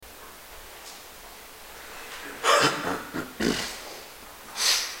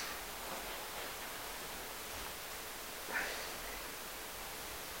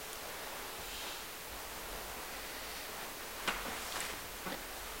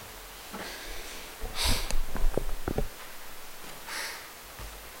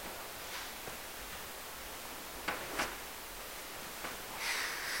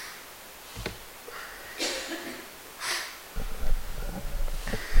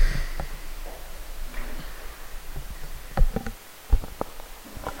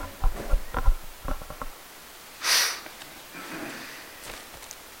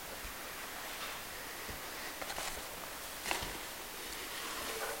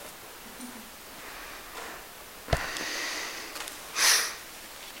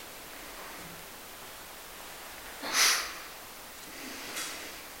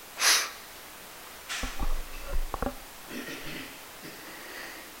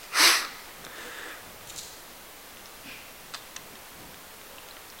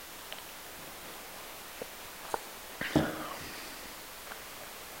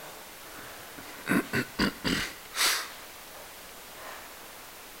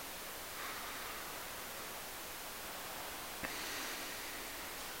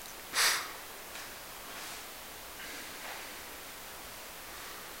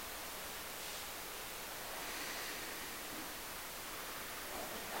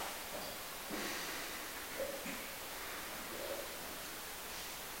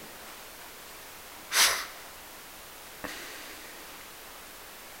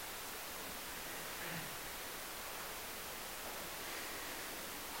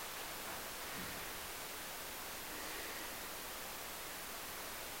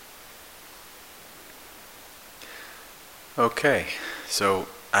Okay, so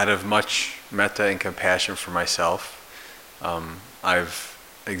out of much metta and compassion for myself, I've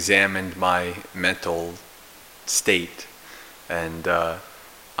examined my mental state, and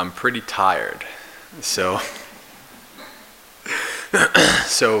I'm pretty tired. So,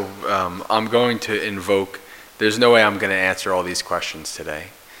 I'm going to invoke. There's no way I'm going to answer all these questions today.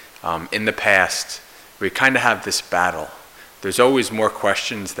 In the past, we kind of have this battle. There's always more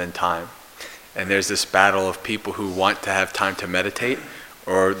questions than time. And there's this battle of people who want to have time to meditate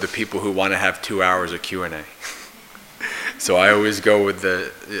or the people who want to have 2 hours of Q&A. So I always go with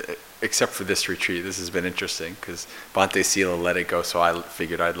except for this retreat. This has been interesting because Bhante Sila let it go, so I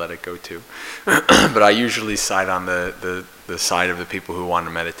figured I'd let it go too. But I usually side on the side of the people who want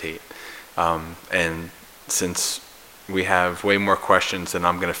to meditate. And since we have way more questions than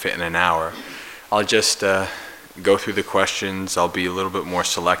I'm going to fit in an hour, I'll just go through the questions. I'll be a little bit more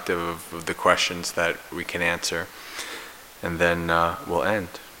selective of the questions that we can answer, and then we'll end.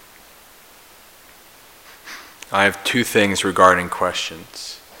 I have two things regarding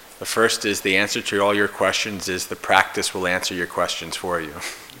questions. The first is the answer to all your questions is the practice will answer your questions for you.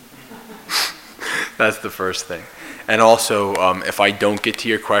 That's the first thing. And also, if I don't get to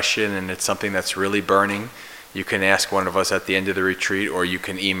your question and it's something that's really burning, you can ask one of us at the end of the retreat, or you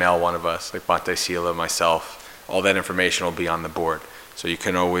can email one of us, like Bhante Sila, myself. All that information will be on the board. So you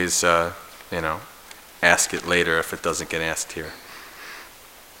can always, ask it later if it doesn't get asked here.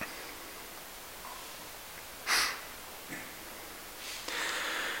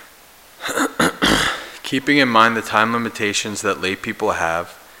 Keeping in mind the time limitations that lay people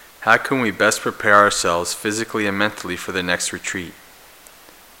have, how can we best prepare ourselves physically and mentally for the next retreat?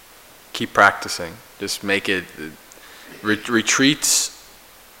 Keep practicing. Just make it. Retreats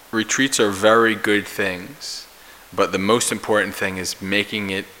are very good things, but the most important thing is making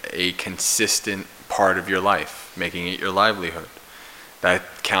it a consistent part of your life, making it your livelihood. That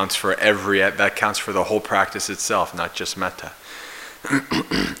counts for the whole practice itself, not just metta.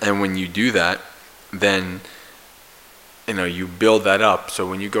 And when you do that, then you build that up. So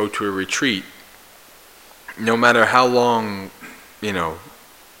when you go to a retreat, no matter how long,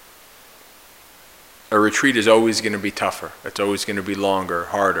 a retreat is always going to be tougher. It's always going to be longer,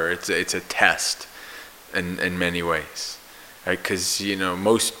 harder. It's a test in many ways, right? Because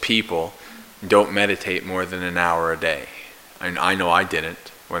most people don't meditate more than an hour a day. And I know I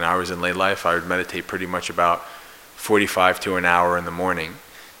didn't. When I was in lay life, I would meditate pretty much about 45 to an hour in the morning.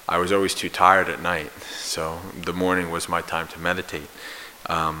 I was always too tired at night, so the morning was my time to meditate.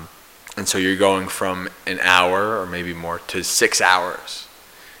 And so you're going from an hour or maybe more to 6 hours,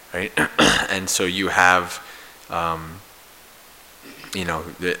 right? And so you have,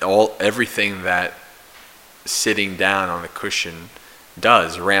 everything that sitting down on a cushion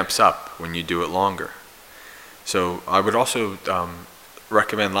ramps up when you do it longer. So I would also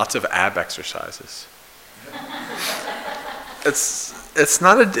recommend lots of ab exercises.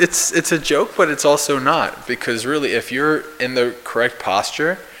 It's a joke, but it's also not, because really, if you're in the correct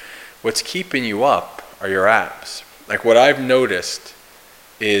posture, what's keeping you up are your abs. Like what I've noticed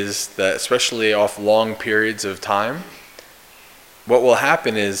is that, especially off long periods of time, what will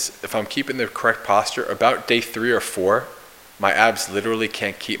happen is, if I'm keeping the correct posture, about day 3 or 4, my abs literally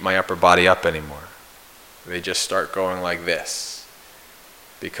can't keep my upper body up anymore. They just start going like this,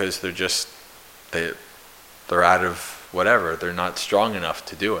 because they're out of whatever, they're not strong enough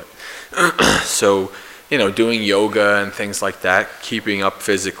to do it. So, doing yoga and things like that, keeping up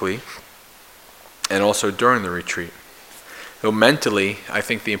physically, and also during the retreat. So mentally, I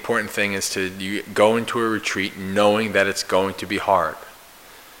think the important thing is you go into a retreat knowing that it's going to be hard.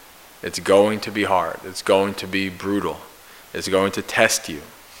 It's going to be hard. It's going to be brutal. It's going to test you,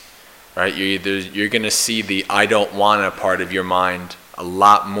 right? You're going to see the I don't want to part of your mind a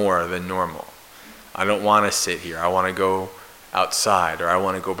lot more than normal. I don't want to sit here. I want to go outside, or I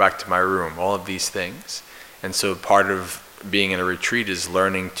want to go back to my room. All of these things. And so part of being in a retreat is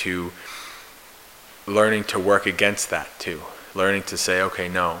learning to work against that too. Learning to say, okay,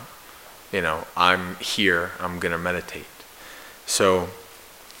 no, I'm here, I'm going to meditate. So,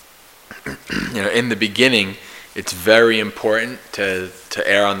 in the beginning, it's very important to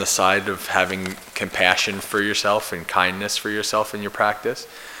err on the side of having compassion for yourself and kindness for yourself in your practice.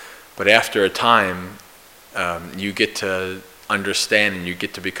 But after a time, you get to understand and you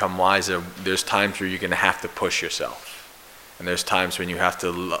get to become wiser. There's times where you're going to have to push yourself. And there's times when you have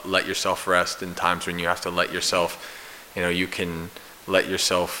to let yourself rest, and times when you have to let yourself, you can let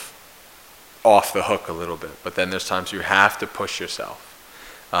yourself off the hook a little bit. But then there's times you have to push yourself.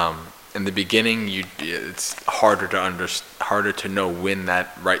 In the beginning, it's harder to know when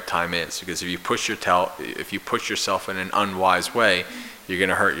that right time is, because if you push yourself in an unwise way, you're going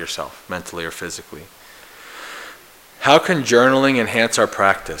to hurt yourself mentally or physically. How can journaling enhance our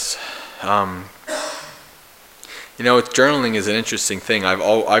practice? Journaling is an interesting thing.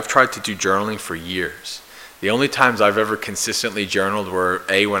 I've tried to do journaling for years. The only times I've ever consistently journaled were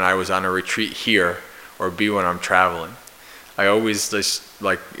A, when I was on a retreat here, or B, when I'm traveling. I always just,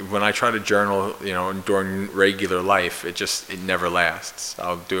 like, when I try to journal, during regular life, it never lasts.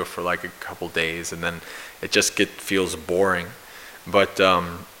 I'll do it for like a couple days, and then it just feels boring. But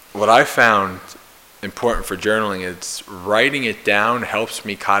what I found important for journaling is writing it down helps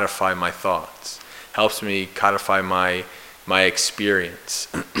me codify my thoughts, helps me codify my experience.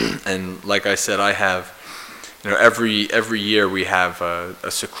 And like I said, I have, every year we have a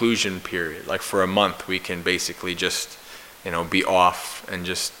seclusion period. Like for a month, we can basically just, be off and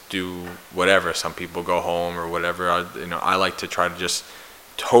just do whatever. Some people go home or whatever. I like to try to just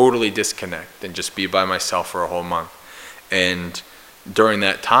totally disconnect and just be by myself for a whole month. And during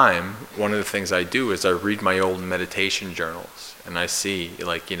that time, one of the things I do is I read my old meditation journals, and I see,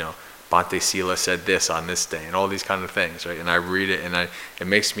 Bhante Sila said this on this day, and all these kind of things, right? And I read it, and it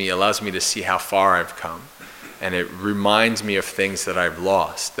allows me to see how far I've come, and it reminds me of things that I've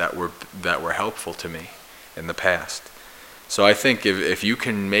lost that were helpful to me in the past. So I think if you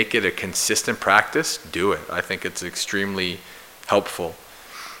can make it a consistent practice, do it. I think it's extremely helpful.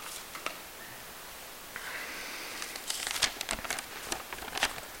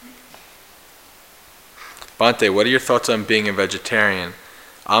 Bhante, what are your thoughts on being a vegetarian?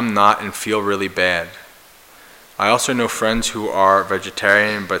 I'm not and feel really bad. I also know friends who are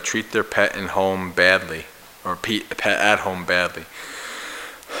vegetarian but treat their pet at home badly. I'm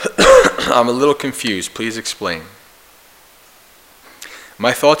a little confused. Please explain.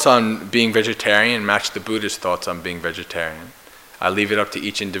 My thoughts on being vegetarian match the Buddha's thoughts on being vegetarian. I leave it up to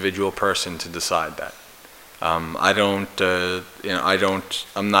each individual person to decide that. I'm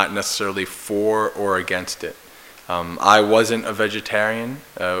not necessarily for or against it. I wasn't a vegetarian,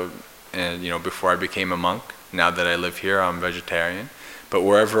 before I became a monk. Now that I live here, I'm vegetarian. But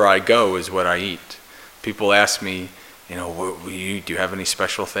wherever I go is what I eat. People ask me, do you have any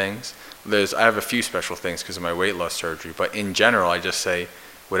special things? I have a few special things because of my weight loss surgery. But in general, I just say,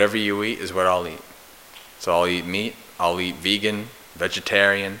 whatever you eat is what I'll eat. So I'll eat meat, I'll eat vegan,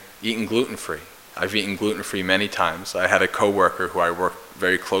 vegetarian, eating gluten-free. I've eaten gluten-free many times. I had a coworker who I worked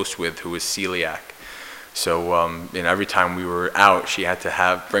very close with who was celiac. So every time we were out, she had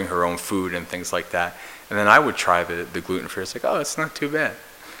to bring her own food and things like that. And then I would try the gluten-free. It's like, oh, it's not too bad.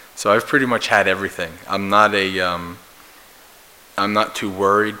 So I've pretty much had everything. I'm not too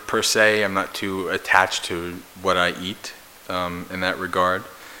worried per se. I'm not too attached to what I eat in that regard.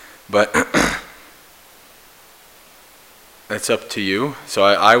 But that's up to you. So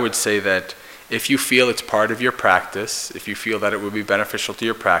I would say that if you feel it's part of your practice, if you feel that it would be beneficial to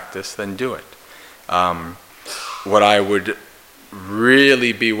your practice, then do it. What I would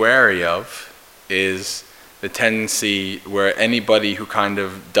really be wary of is the tendency where anybody who kind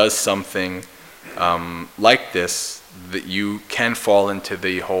of does something like this, that you can fall into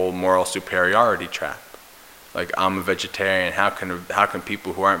the whole moral superiority trap. Like, I'm a vegetarian, how can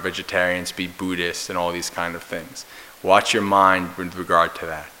people who aren't vegetarians be Buddhists and all these kind of things? Watch your mind with regard to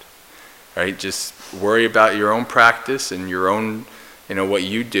that. Right? Just worry about your own practice and your own, what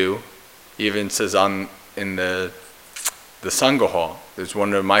you do. Even says in the Sangha Hall, there's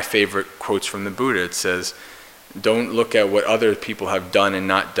one of my favorite quotes from the Buddha. It says, don't look at what other people have done and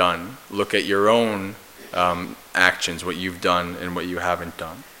not done. Look at your own actions, what you've done and what you haven't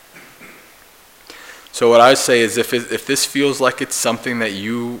done. So what I say is, if this feels like it's something that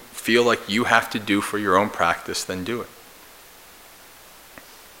you feel like you have to do for your own practice, then do it.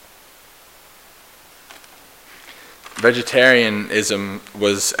 Vegetarianism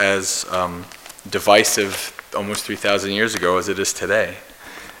was as divisive almost 3,000 years ago as it is today.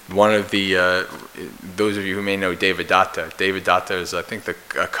 One of the, those of you who may know Devadatta. Devadatta is, I think, a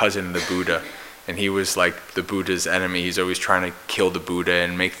cousin of the Buddha, and he was like the Buddha's enemy. He's always trying to kill the Buddha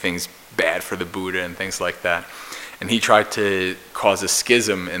and make things bad for the Buddha and things like that. And he tried to cause a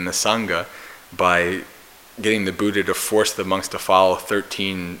schism in the Sangha by getting the Buddha to force the monks to follow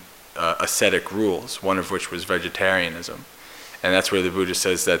 13 ascetic rules, one of which was vegetarianism. And that's where the Buddha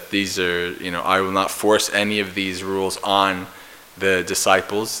says that these are, I will not force any of these rules on the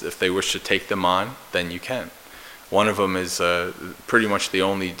disciples. If they wish to take them on, then you can. One of them is pretty much the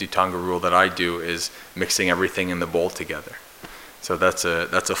only Dhutanga rule that I do is mixing everything in the bowl together. So that's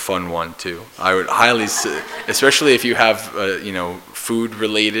a fun one too. I would highly, especially if you have food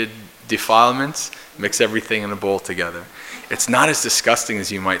related defilements, mix everything in a bowl together. It's not as disgusting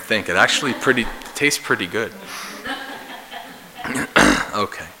as you might think. It actually tastes pretty good.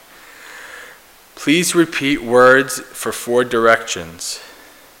 Okay. Please repeat words for 4 directions.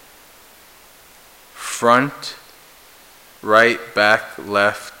 Front, right, back,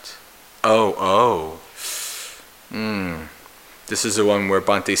 left. This is the one where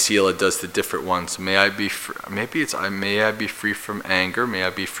Bhante Sila does the different ones. May I be may I be free from anger. May I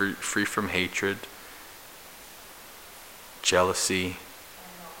be free from hatred, jealousy.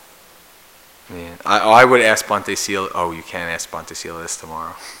 Yeah. I would ask Bhante Sila. Oh, you can't ask Bhante Sila this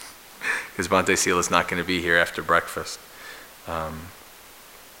tomorrow, because Bhante Sila is not going to be here after breakfast.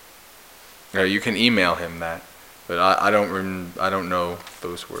 You can email him that, but I don't know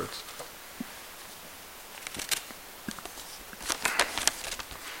those words.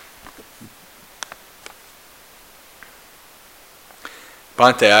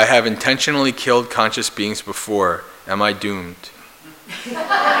 Bhante, I have intentionally killed conscious beings before. Am I doomed?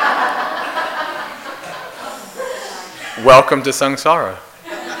 Welcome to samsara.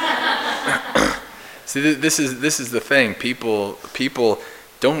 See, this is the thing. People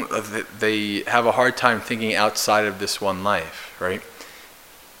don't. They have a hard time thinking outside of this one life, right?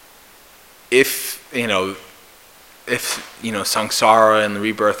 If samsara and the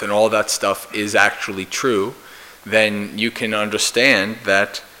rebirth and all that stuff is actually true, then you can understand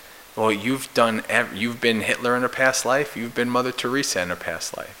that, well, you've been Hitler in a past life, you've been Mother Teresa in a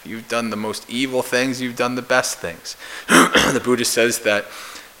past life, you've done the most evil things, you've done the best things. The Buddha says that,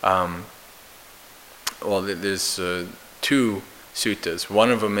 there's 2 suttas.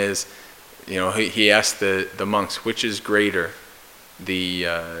 One of them is, he asked the monks, which is greater,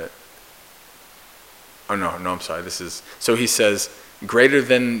 so he says, greater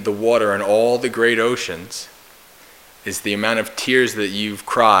than the water in all the great oceans is the amount of tears that you've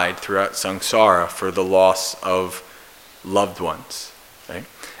cried throughout samsara for the loss of loved ones. Right?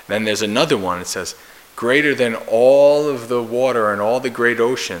 Then there's another one, it says, greater than all of the water and all the great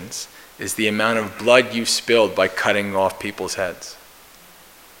oceans is the amount of blood you've spilled by cutting off people's heads.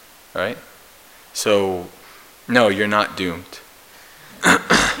 Right? So, no, you're not doomed.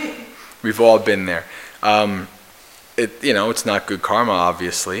 We've all been there. It's not good karma,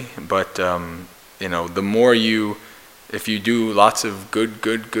 obviously, but the more if you do lots of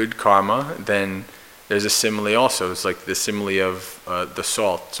good karma, then there's a simile also. It's like the simile of the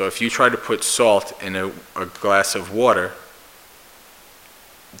salt. So if you try to put salt in a glass of water,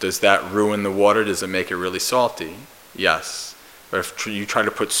 does that ruin the water? Does it make it really salty? Yes. But if you try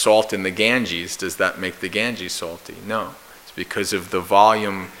to put salt in the Ganges, does that make the Ganges salty? No. It's because of the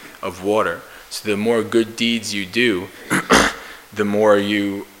volume of water. So the more good deeds you do, the more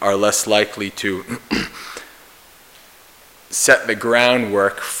you are less likely to set the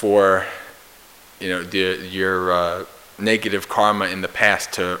groundwork for your negative karma in the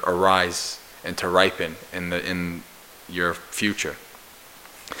past to arise and to ripen in your future.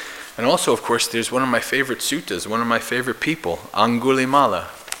 And also, of course, there's one of my favorite suttas, one of my favorite people, Angulimala.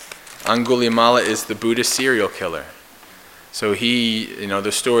 Angulimala is the Buddhist serial killer. So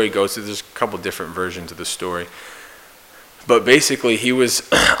the story goes, there's a couple different versions of the story. But basically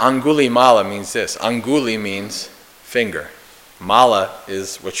Angulimala means this. Anguli means finger. Mala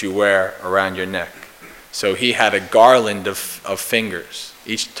is what you wear around your neck. So he had a garland of fingers.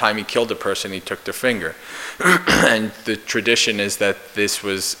 Each time he killed a person, he took their finger. And the tradition is that this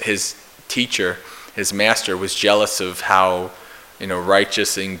was his teacher, his master, was jealous of how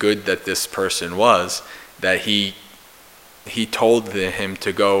righteous and good that this person was, that he told him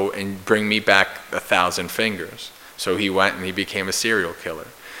to go and bring me back 1,000 fingers. So he went and he became a serial killer,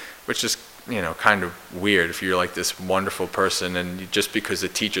 which is kind of weird if you're like this wonderful person and just because the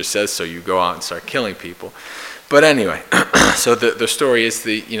teacher says so, you go out and start killing people. But anyway, so the story is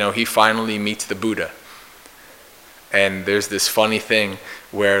he finally meets the Buddha. And there's this funny thing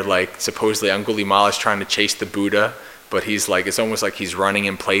where supposedly Angulimala is trying to chase the Buddha, but he's it's almost like he's running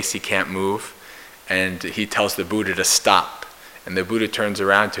in place, he can't move. And he tells the Buddha to stop. And the Buddha turns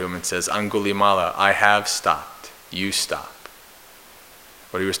around to him and says, Angulimala, I have stopped, you stop.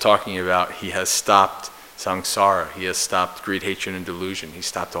 What he was talking about, he has stopped samsara, he has stopped greed, hatred, and delusion, he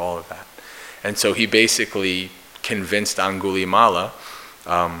stopped all of that. And so he basically convinced Angulimala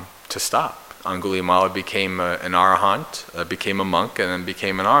to stop. Angulimala became an arahant, became a monk, and then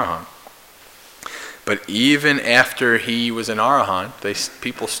became an arahant. But even after he was an arahant,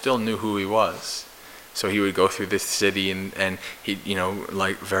 people still knew who he was. So he would go through the city and he,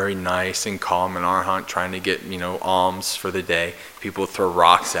 like very nice and calm, an arhat trying to get, alms for the day. People would throw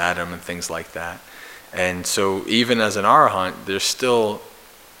rocks at him and things like that. And so even as an arhat, there's still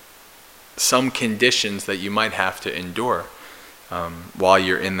some conditions that you might have to endure while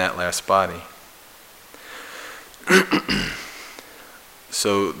you're in that last body.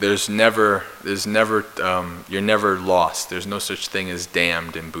 So you're never lost. There's no such thing as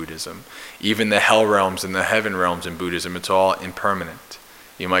damned in Buddhism. Even the hell realms and the heaven realms in Buddhism, it's all impermanent.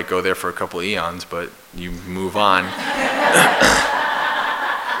 You might go there for a couple eons, but you move on.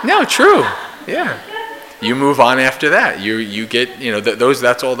 No, true. Yeah. You move on after that. You get,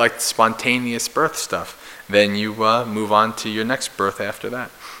 that's all like spontaneous birth stuff. Then you move on to your next birth after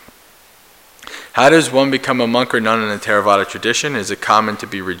that. How does one become a monk or nun in the Theravada tradition? Is it common to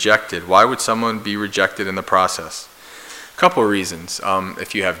be rejected? Why would someone be rejected in the process? A couple of reasons.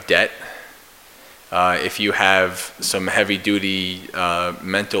 If you have debt, if you have some heavy-duty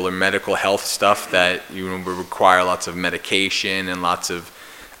mental or medical health stuff that you would require lots of medication and lots of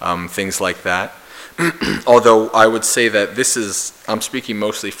things like that. Although I would say that I'm speaking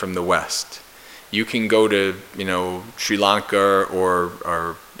mostly from the West. You can go to, Sri Lanka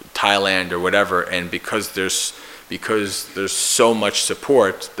or Thailand or whatever, and because there's so much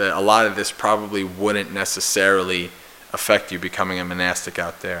support, that a lot of this probably wouldn't necessarily affect you becoming a monastic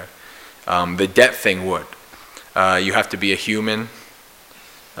out there. The debt thing would. You have to be a human.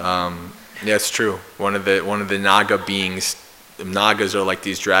 Yeah, it's true. One of the Naga beings. Nagas are like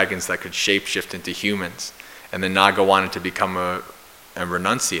these dragons that could shapeshift into humans, and the Naga wanted to become a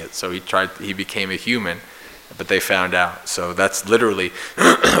renunciate, so he became a human, but they found out. So that's literally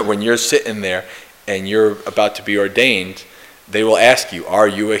when you're sitting there and you're about to be ordained, they will ask you, "Are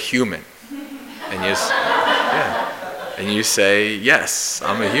you a human?" And you say, "Yes,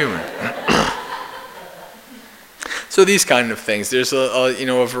 I'm a human." So these kind of things. There's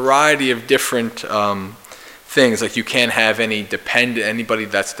a variety of different things, like you can't have anybody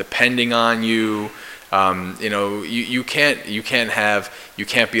that's depending on you. You can't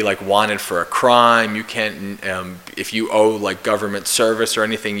be like wanted for a crime. You can't if you owe like government service or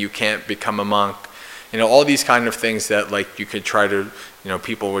anything, you can't become a monk. All these kind of things that like you could try to,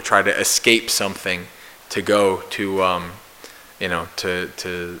 people would try to escape something to go to,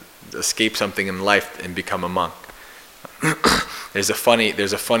 to escape something in life and become a monk. There's a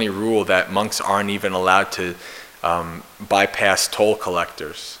funny rule that monks aren't even allowed to bypass toll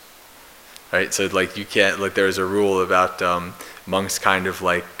collectors, right? So like you can't, like there's a rule about monks kind of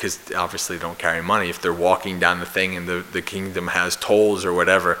like, because obviously they don't carry money, if they're walking down the thing and the kingdom has tolls or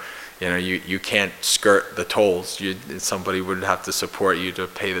whatever, you can't skirt the tolls. Somebody would have to support you to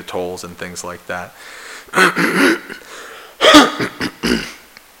pay the tolls and things like that.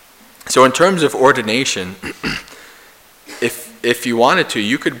 So in terms of ordination, if you wanted to,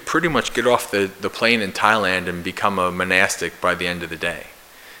 you could pretty much get off the plane in Thailand and become a monastic by the end of the day.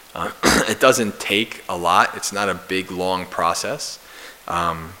 It doesn't take a lot. It's not a big, long process.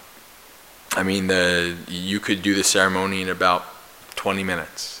 You could do the ceremony in about 20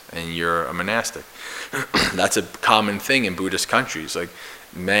 minutes, and you're a monastic. That's a common thing in Buddhist countries. Like,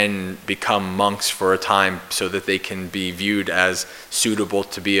 men become monks for a time so that they can be viewed as suitable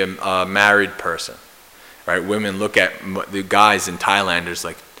to be a married person. Right? Women look at the guys in Thailand as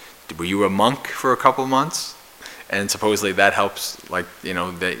like, were you a monk for a couple months? And supposedly that helps,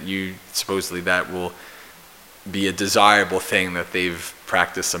 supposedly that will be a desirable thing, that they've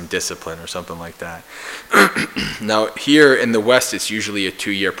practiced some discipline or something like that. Now here in the West, it's usually a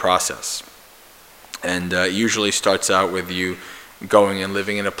 2-year process. And it usually starts out with you going and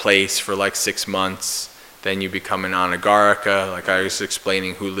living in a place for like 6 months. Then you become an anagarika, like I was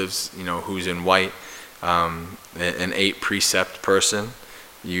explaining, who lives, who's in white. An 8 precept person,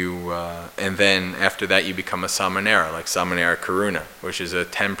 and then after that you become a samanera, like Samanera Karuna, which is a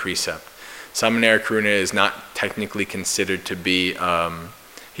 10 precept. Samanera Karuna is not technically considered to be,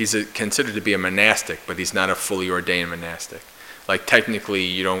 considered to be a monastic, but he's not a fully ordained monastic. Like technically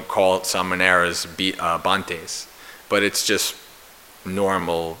you don't call Samaneras Bhantes, but it's just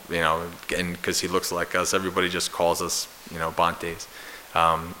normal, and because he looks like us, everybody just calls us, Bhantes.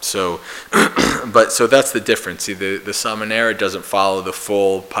 So that's the difference. See, the Samanera doesn't follow the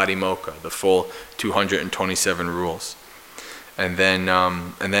full Patimokkha, the full 227 rules, and then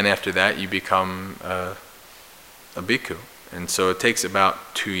after that you become a bhikkhu, and so it takes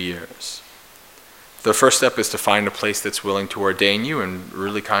about 2 years. The first step is to find a place that's willing to ordain you and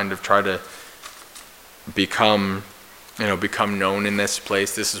really kind of try to become known in this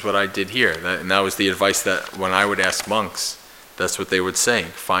place. This is what I did here, and that was the advice that when I would ask monks. That's what they would say.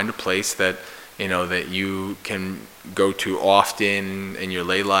 Find a place that, that you can go to often in your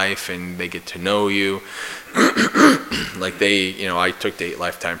lay life, and they get to know you. Like I took the 8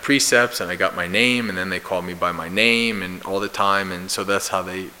 lifetime precepts, and I got my name, and then they called me by my name and all the time, and so that's how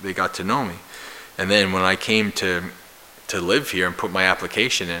they got to know me. And then when I came to live here and put my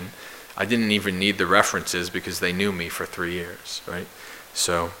application in, I didn't even need the references because they knew me for 3 years, right?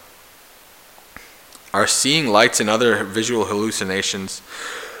 So, are seeing lights and other visual hallucinations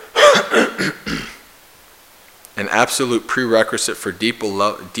an absolute prerequisite for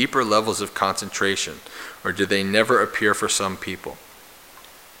deeper levels of concentration, or do they never appear for some people?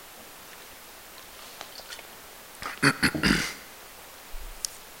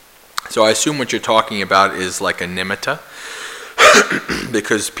 So I assume what you're talking about is like a nimitta,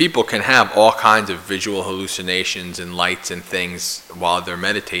 because people can have all kinds of visual hallucinations and lights and things while they're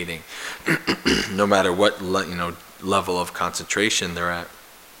meditating, no matter what level of concentration they're at.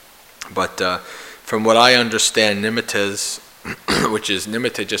 But from what I understand, nimittas,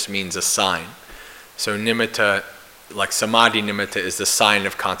 nimitta just means a sign. So nimitta, like samadhi nimitta, is the sign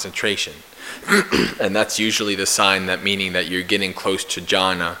of concentration. And that's usually the sign meaning that you're getting close to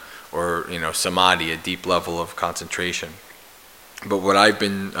jhana, or samadhi, a deep level of concentration. But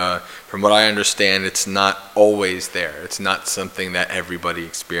from what I understand, it's not always there. It's not something that everybody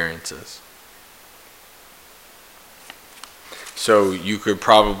experiences. So you could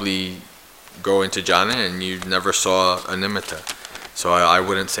probably go into jhana and you never saw a nimitta. So I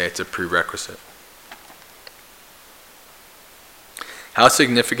wouldn't say it's a prerequisite. How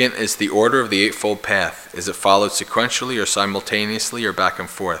significant is the order of the Eightfold Path? Is it followed sequentially or simultaneously or back and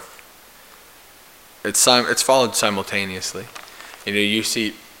forth? It's followed simultaneously. You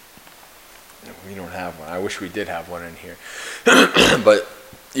see, we don't have one. I wish we did have one in here. But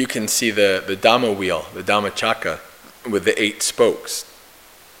you can see the Dhamma wheel, the Dhamma chakra, with the 8 spokes.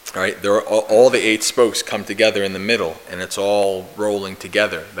 Right? All the 8 spokes come together in the middle, and it's all rolling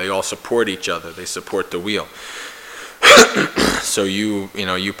together. They all support each other. They support the wheel. So you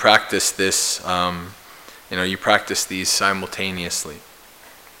practice this. You practice these simultaneously.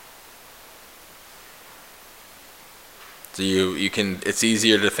 So you can. It's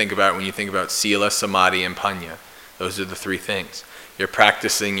easier to think about when you think about sila, samadhi, and panya. Those are the 3 things. You're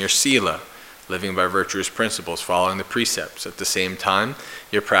practicing your sila, living by virtuous principles, following the precepts. At the same time,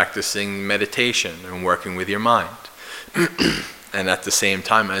 you're practicing meditation and working with your mind. And at the same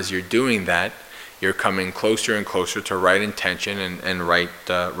time, as you're doing that, you're coming closer and closer to right intention and right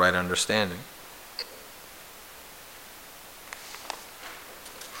understanding.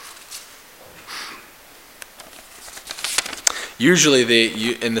 Usually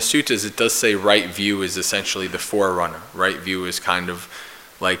in the suttas it does say right view is essentially the forerunner. Right view is kind of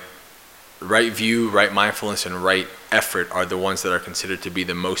like right view, right mindfulness, and right effort are the ones that are considered to be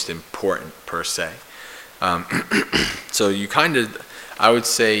the most important per se. So I would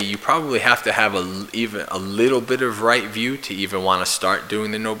say you probably have to have even a little bit of right view to even want to start doing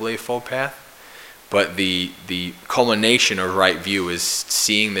the Noble Eightfold Path. But the culmination of right view is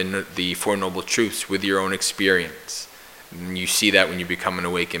seeing the Four Noble Truths with your own experience. And you see that when you become an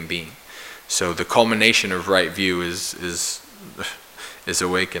awakened being. So the culmination of right view is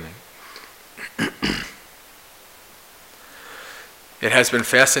awakening. It has been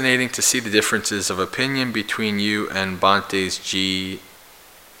fascinating to see the differences of opinion between you and Bhante's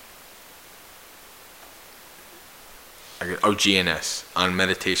GNS on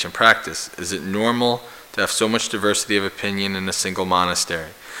meditation practice. Is it normal to have so much diversity of opinion in a single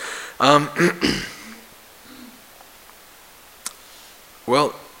monastery?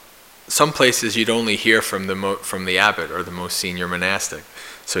 Well, some places you'd only hear from the abbot or the most senior monastic,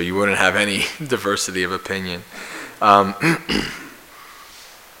 so you wouldn't have any diversity of opinion.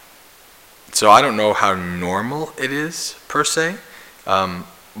 So I don't know how normal it is per se,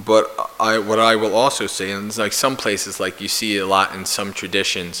 but what I will also say, and it's like some places, like you see a lot in some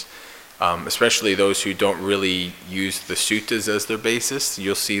traditions, especially those who don't really use the suttas as their basis,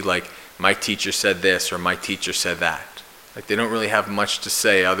 you'll see like, my teacher said this or my teacher said that. Like they don't really have much to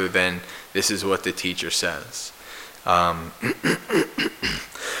say other than this is what the teacher says.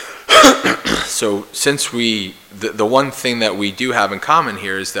 So since the one thing that we do have in common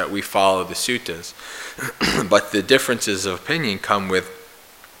here is that we follow the suttas, but the differences of opinion come with,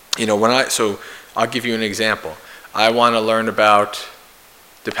 so I'll give you an example. I want to learn about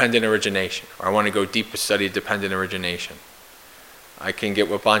dependent origination, or I want to go deep study dependent origination. I can get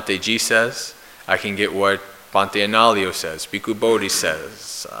what Bhante Ji says, I can get what Bhante Analio says, Bhikkhu Bodhi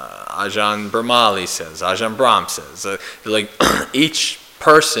says, Ajahn Brahmali says, Ajahn Brahm says. Like each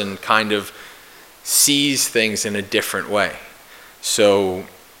person kind of sees things in a different way. So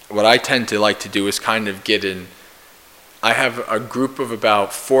what I tend to like to do is kind of get in. I have a group of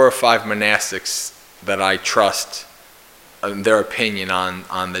about 4 or 5 monastics that I trust their opinion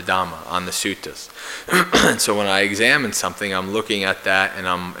on the Dhamma, on the suttas. And so when I examine something, I'm looking at that, and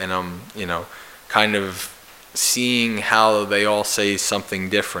I'm kind of seeing how they all say something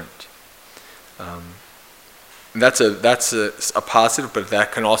different. That's a positive, but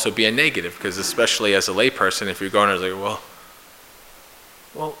that can also be a negative, because especially as a layperson, if you're going to say, well,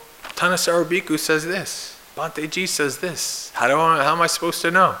 Thanissaro Bhikkhu says this, Bhante Ji says this. How am I supposed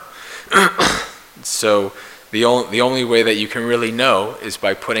to know? So the only way that you can really know is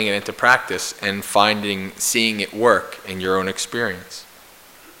by putting it into practice and seeing it work in your own experience.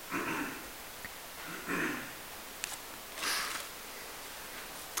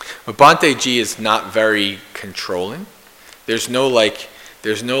 But Bhante Ji is not very controlling. There's no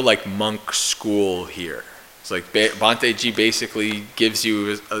monk school here. It's like Bhante Ji basically gives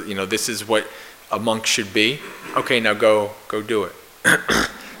you, this is what a monk should be. Okay, now go do it.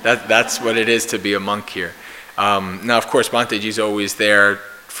 That's what it is to be a monk here. Now, of course, Bhante Ji's always there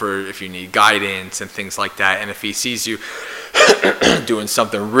for if you need guidance and things like that. And if he sees you doing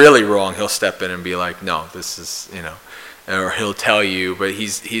something really wrong, he'll step in and be like, no, this is, or he'll tell you. But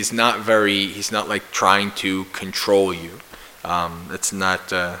he's not like trying to control you. It's not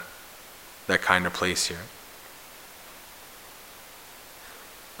that kind of place here.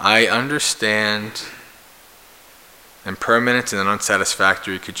 I understand impermanence and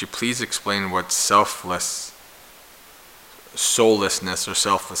unsatisfactory. Could you please explain what soullessness or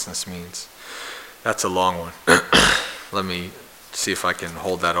selflessness means? That's a long one. Let me see if I can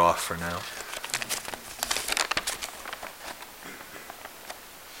hold that off for now.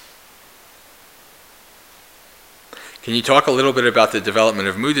 Can you talk a little bit about the development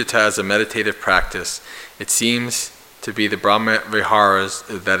of mudita as a meditative practice? It seems to be the Brahma Viharas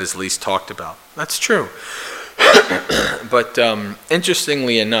that is least talked about. That's true. But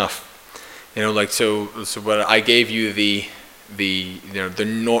interestingly enough, so what I gave you the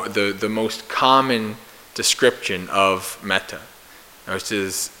most common description of metta, which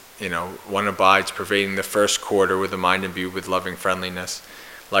is one abides pervading the first quarter with the mind imbued with loving friendliness.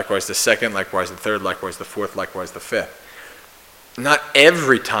 Likewise the second, likewise the third, likewise the fourth, likewise the fifth. Not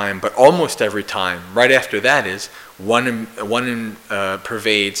every time, but almost every time. Right after that is one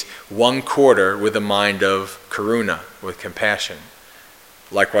pervades 1/4 with a mind of karuna, with compassion.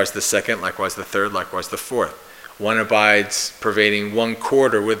 Likewise the second, likewise the third, likewise the fourth. One abides pervading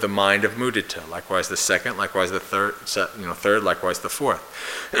 1/4 with the mind of mudita. Likewise the second, likewise the third, likewise the fourth.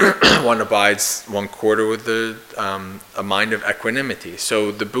 One abides 1/4 with a mind of equanimity. So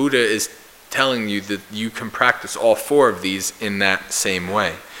the Buddha is telling you that you can practice all 4 of these in that same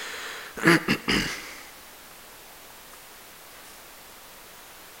way.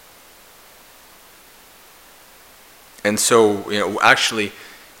 And so, actually,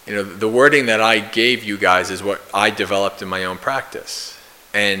 the wording that I gave you guys is what I developed in my own practice.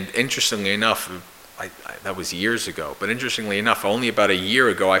 And interestingly enough, that was years ago, but interestingly enough, only about a year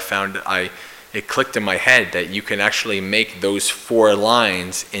ago I found it clicked in my head that you can actually make those 4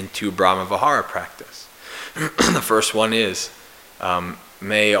 lines into Brahma Vihara practice. The first one is,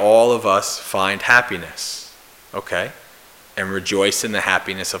 may all of us find happiness, okay? And rejoice in the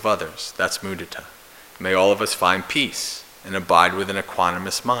happiness of others. That's mudita. May all of us find peace and abide with an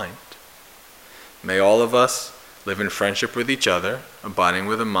equanimous mind. May all of us live in friendship with each other, abiding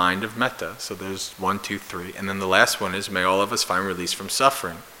with a mind of metta. So there's 1, 2, 3. And then the last one is, may all of us find release from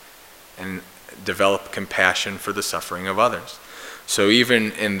suffering and develop compassion for the suffering of others. So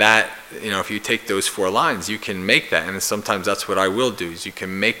even in that, if you take those 4 lines, you can make that, and sometimes that's what I will do, is you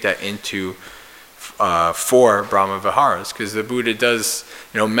can make that into 4 Brahma Viharas, because the Buddha does,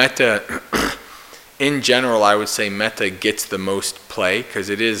 metta, in general, I would say metta gets the most play, because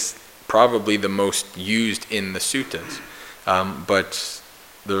it is probably the most used in the suttas. But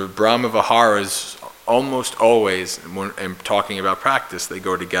the Brahma Viharas almost always, when I'm talking about practice, they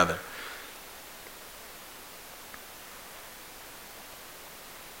go together.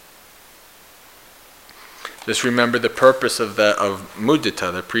 Just remember the purpose of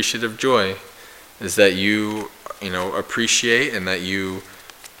mudita, the appreciative joy, is that you appreciate and that you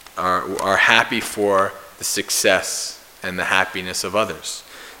are happy for the success and the happiness of others.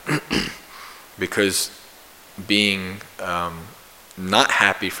 Because being not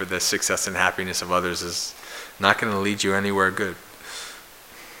happy for the success and happiness of others is not going to lead you anywhere good.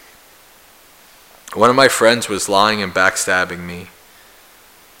 One of my friends was lying and backstabbing me.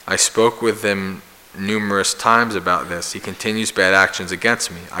 I spoke with him numerous times about this. He continues bad actions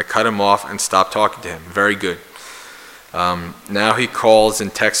against me. I cut him off and stopped talking to him. Very good. Now he calls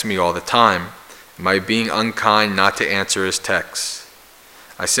and texts me all the time. Am I being unkind not to answer his texts?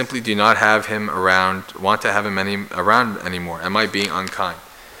 I simply do not have him around, want to have him around anymore. Am I being unkind?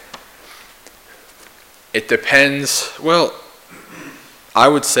 It depends. Well, I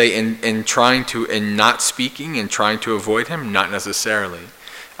would say in not speaking and trying to avoid him, not necessarily.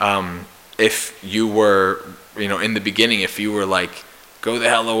 If you were, in the beginning, if you were like, go the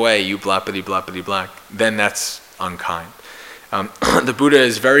hell away, you blappity blappity black, then that's unkind. The Buddha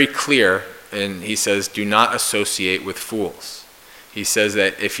is very clear, and he says, do not associate with fools. He says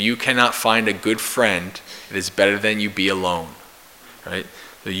that if you cannot find a good friend, it is better than you be alone, right?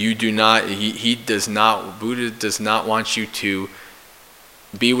 So you do not, Buddha does not want you to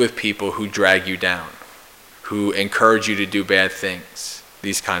be with people who drag you down, who encourage you to do bad things,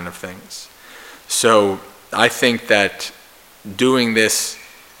 these kind of things. So I think that doing this,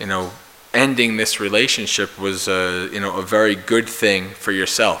 ending this relationship was a very good thing for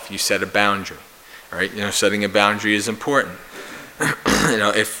yourself. You set a boundary, right? Setting a boundary is important.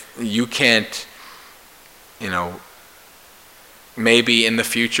 If you can't, maybe in the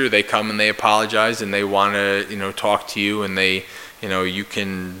future they come and they apologize and they want to, talk to you, and they, you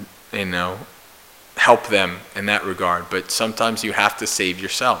can, help them in that regard. But sometimes you have to save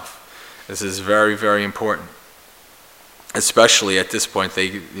yourself. This is very, very important. Especially at this point,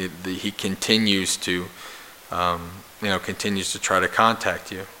 he continues to, continues to try to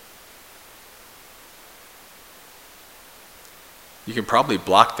contact you. You can probably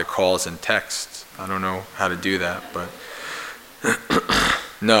block the calls and texts. I don't know how to do that, but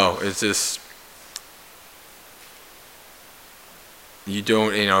no, it's just, you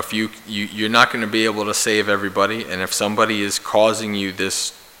don't, if you're not going to be able to save everybody, and if somebody is causing you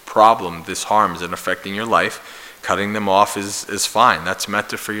this problem, this harm is affecting your life, cutting them off is fine. That's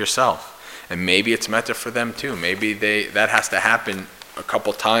metta for yourself. And maybe it's metta for them too. Maybe that has to happen a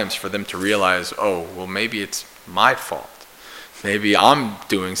couple times for them to realize, oh, well, maybe it's my fault. Maybe I'm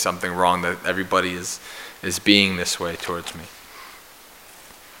doing something wrong that everybody is being this way towards me.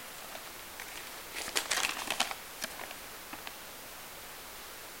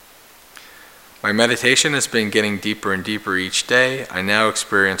 My meditation has been getting deeper and deeper each day. I now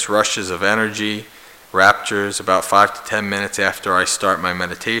experience rushes of energy, raptures about 5 to 10 minutes after I start my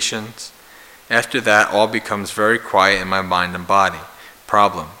meditations. After that, all becomes very quiet in my mind and body.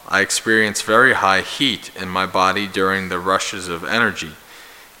 Problem: I experience very high heat in my body during the rushes of energy.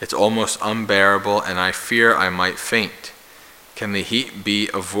 It's almost unbearable and I fear I might faint. Can the heat be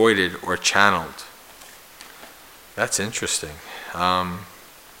avoided or channeled? That's interesting.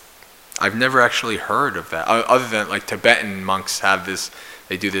 I've never actually heard of that, other than like Tibetan monks have this,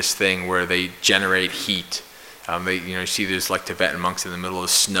 they do this thing where they generate heat. You see there's like Tibetan monks in the middle of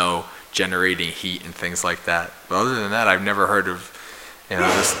snow generating heat and things like that. But other than that, I've never heard of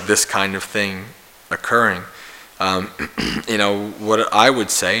this kind of thing occurring. What I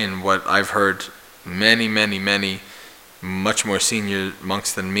would say, and what I've heard many, much more senior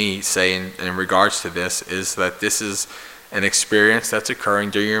monks than me say in regards to this, is that this is an experience that's occurring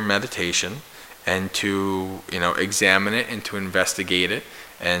during your meditation, and to examine it and to investigate it,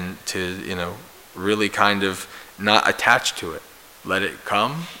 and to really kind of not attach to it. Let it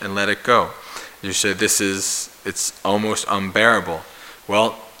come and let it go. You said it's almost unbearable.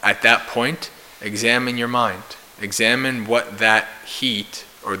 Well, at that point, examine your mind. Examine what that heat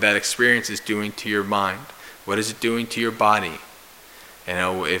or that experience is doing to your mind. What is it doing to your body?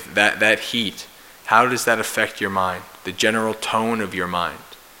 If that heat, how does that affect your mind? The general tone of your mind.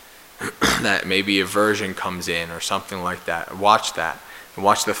 That maybe aversion comes in or something like that. Watch that. And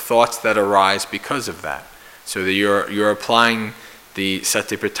watch the thoughts that arise because of that. So that you're applying the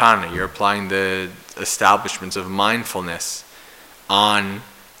satipatthana, you're applying the establishments of mindfulness on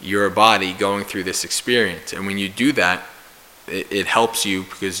your body going through this experience. And when you do that, it helps you,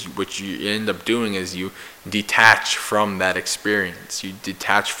 because what you end up doing is you detach from that experience. You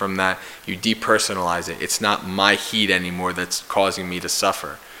detach from that, you depersonalize it. It's not my heat anymore that's causing me to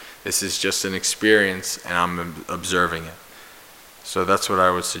suffer. This is just an experience and I'm observing it. So that's what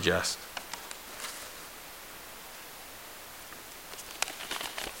I would suggest.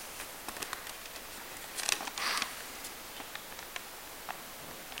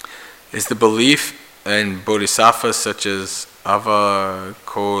 Is the belief in bodhisattvas such as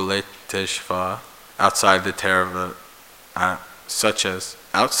Avakoleteshvara outside the Theravada,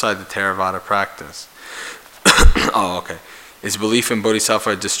 practice? Oh, okay. Is belief in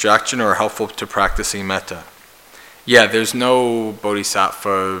bodhisattva a distraction or helpful to practicing metta? Yeah, there's no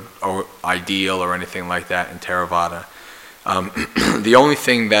bodhisattva or ideal or anything like that in Theravada. The only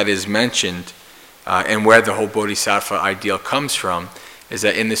thing that is mentioned and where the whole bodhisattva ideal comes from is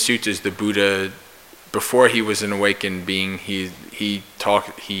that in the suttas, the Buddha, before he was an awakened being,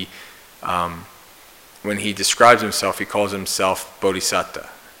 when he describes himself, he calls himself bodhisattva.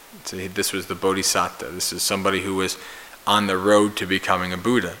 So this was the bodhisattva. This is somebody who was on the road to becoming a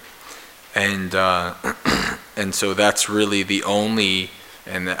Buddha, and so that's really the only,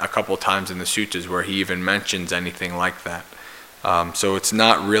 and a couple times in the suttas where he even mentions anything like that. So it's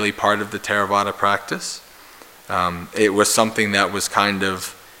not really part of the Theravada practice. It was something that was kind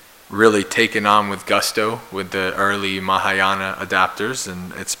of really taken on with gusto with the early Mahayana adapters,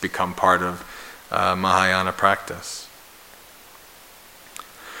 and it's become part of Mahayana practice.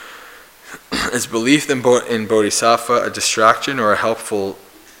 Is belief in bodhisattva a distraction or helpful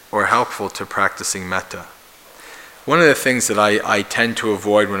to practicing metta? One of the things that I tend to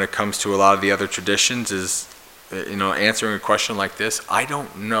avoid when it comes to a lot of the other traditions is, answering a question like this. I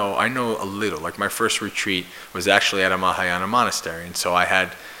don't know. I know a little. Like my first retreat was actually at a Mahayana monastery, and so I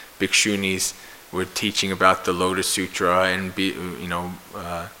had bhikshunis were teaching about the Lotus Sutra and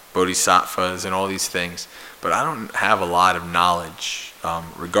bodhisattvas and all these things, but I don't have a lot of knowledge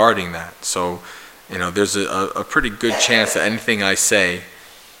regarding that. So, there's a pretty good chance that anything I say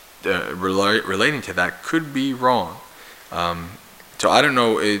relating to that could be wrong. So I don't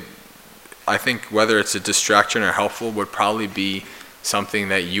know. I think whether it's a distraction or helpful would probably be something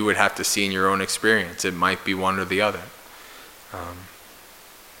that you would have to see in your own experience. It might be one or the other.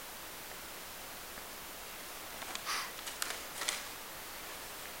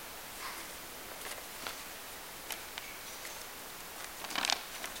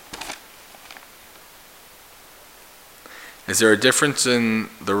 Is there a difference in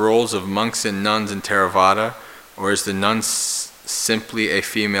the roles of monks and nuns in Theravada, or is the nun simply a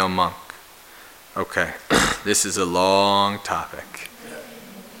female monk? Okay, this is a long topic.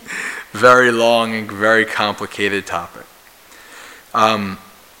 Very long and very complicated topic.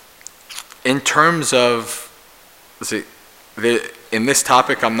 In terms of, in this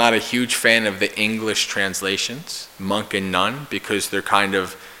topic, I'm not a huge fan of the English translations, monk and nun, because they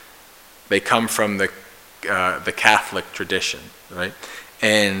come from the Catholic tradition, right?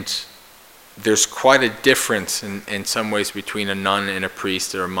 And there's quite a difference in some ways between a nun and a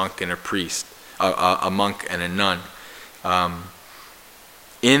priest, or a monk and a priest, a monk and a nun.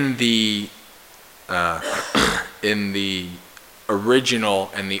 In the original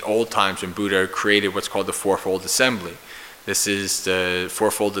and the old times when Buddha created what's called the Fourfold Assembly, the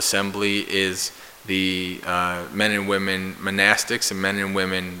Fourfold Assembly is the men and women monastics and men and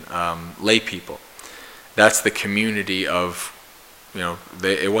women lay people. That's the community of,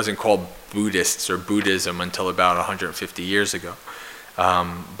 it wasn't called Buddhists or Buddhism until about 150 years ago.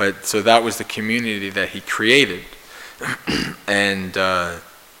 But so that was the community that he created. And a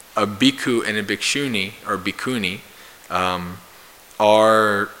bhikkhu and a bhikshuni, or bhikkhuni,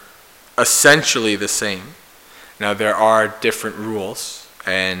 are essentially the same. Now there are different rules,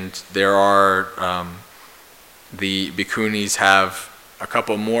 and there are, the bhikkhunis have a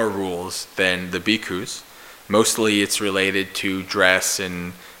couple more rules than the bhikkhus. Mostly it's related to dress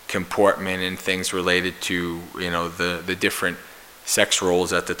and comportment and things related to, the different sex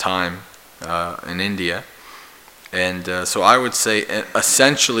roles at the time in India. And so I would say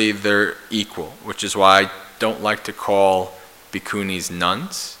essentially they're equal, which is why I don't like to call bhikkhunis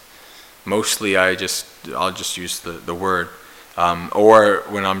nuns. Mostly I'll just use the word. Or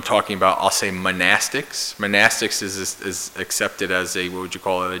when I'm talking about, I'll say monastics. Monastics is accepted as a, what would you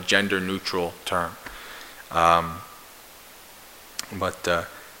call it, a gender neutral term.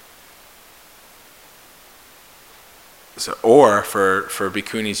 Or for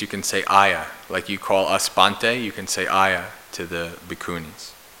bhikkhunis you can say Aya. Like you call us Bhante, you can say Aya to the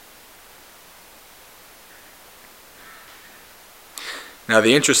bhikkhunis. Now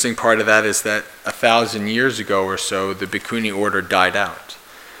the interesting part of that is that 1,000 years ago or so, the bhikkhuni order died out.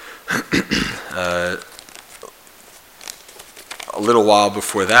 A little while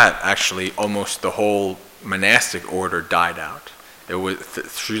before that, actually, almost the whole monastic order died out.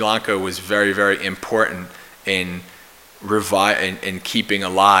 Sri Lanka was very, very important in keeping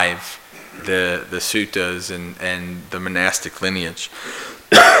alive the suttas and the monastic lineage.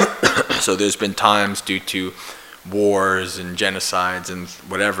 So there's been times due to wars and genocides and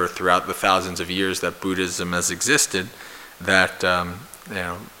whatever throughout the thousands of years that Buddhism has existed, that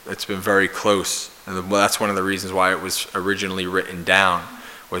it's been very close. And that's one of the reasons why it was originally written down,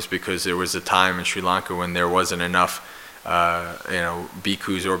 was because there was a time in Sri Lanka when there wasn't enough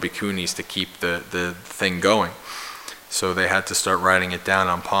bhikkhus or bhikkhunis to keep the thing going. So they had to start writing it down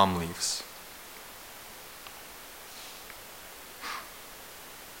on palm leaves.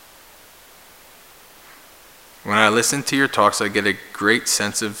 When I listen to your talks, I get a great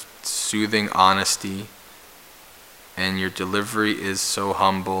sense of soothing honesty, and your delivery is so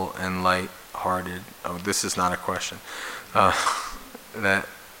humble and light-hearted. Oh, this is not a question.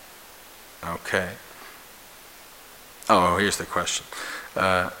 Okay. Oh, here's the question.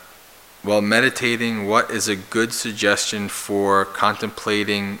 While meditating, what is a good suggestion for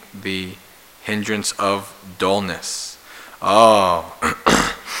contemplating the hindrance of dullness? Oh,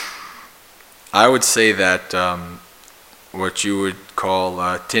 I would say that what you would call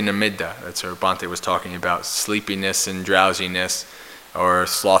tinamidda, that's what Bhante was talking about, sleepiness and drowsiness, or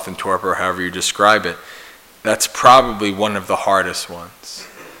sloth and torpor, however you describe it, that's probably one of the hardest ones.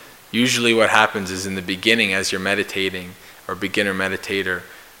 Usually what happens is in the beginning as you're meditating, or beginner meditator,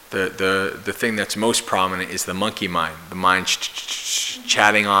 the thing that's most prominent is the monkey mind, the mind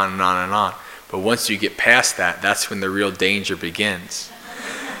chatting on and on and on. But once you get past that, that's when the real danger begins.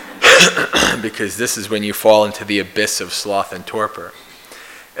 Because this is when you fall into the abyss of sloth and torpor.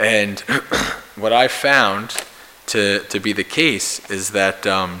 And what I found to be the case is that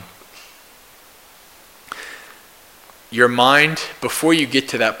your mind, before you get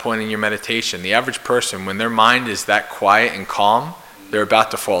to that point in your meditation, the average person, when their mind is that quiet and calm, they're about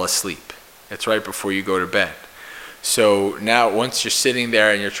to fall asleep. It's right before you go to bed. So now once you're sitting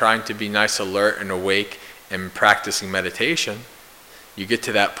there and you're trying to be nice, alert, and awake and practicing meditation, you get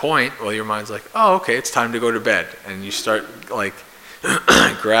to that point, well, your mind's like, oh, okay, it's time to go to bed. And you start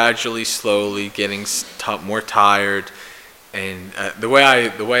gradually, slowly getting more tired. And the way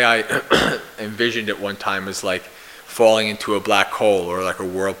I envisioned it one time is like falling into a black hole or like a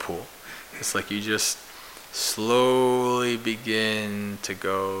whirlpool. It's like you just slowly begin to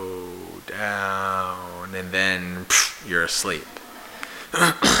go down, and then you're asleep.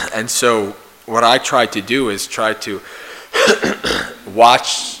 And so what I try to do is try to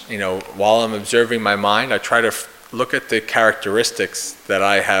watch, while I'm observing my mind, I try to look at the characteristics that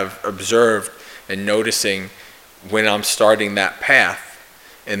I have observed and noticing when I'm starting that path.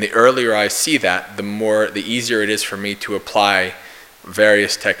 And the earlier I see that, the easier it is for me to apply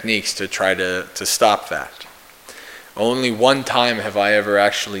various techniques to try to stop that. Only one time have I ever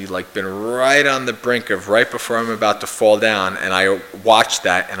actually been right on the brink of right before I'm about to fall down, and I watched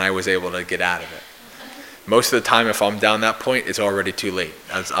that and I was able to get out of it. Most of the time, if I'm down that point, it's already too late.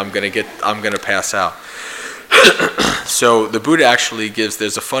 I'm gonna pass out. So the Buddha actually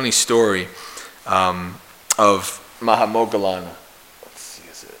there's a funny story of Mahamoggallana. Let's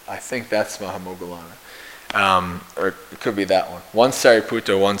see, I think that's Mahamoggallana. Or it could be that one. One's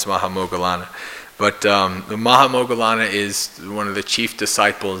Sariputta, one's Mahamoggallana. But the Mahamoggallana is one of the chief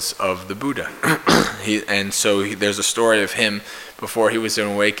disciples of the Buddha. There's a story of him before he was an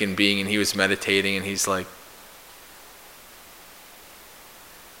awakened being, and he was meditating, and he's like,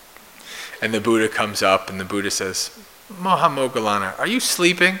 and the Buddha comes up, and the Buddha says, Mahamoggallana, are you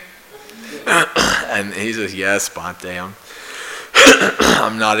sleeping? And he says, yes, Bhante,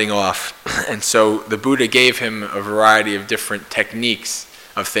 I'm nodding off. And so the Buddha gave him a variety of different techniques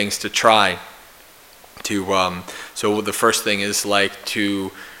of things to try. So the first thing is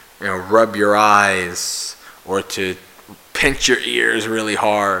to rub your eyes, or to pinch your ears really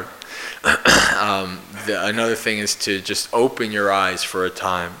hard. Another thing is to just open your eyes for a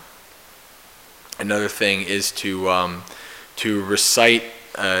time. Another thing is to recite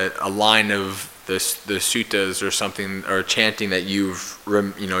a line of the suttas or something, or chanting that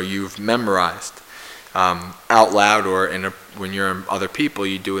you've memorized out loud, or when you're in other people,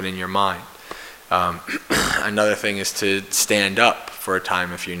 you do it in your mind. Another thing is to stand up for a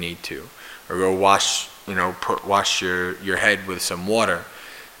time if you need to, or go wash your head with some water.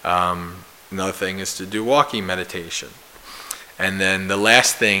 Another thing is to do walking meditation. And then the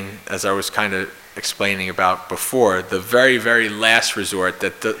last thing, as I was kind of explaining about before, the very, very last resort,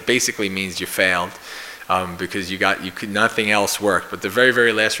 that basically means you failed, because nothing else worked. But the very,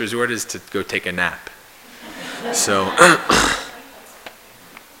 very last resort is to go take a nap. So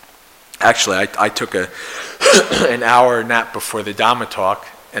actually, I took an hour nap before the Dhamma talk,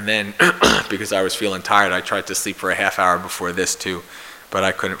 and then because I was feeling tired, I tried to sleep for a half hour before this too, but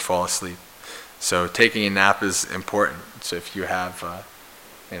I couldn't fall asleep. So taking a nap is important. So if you have,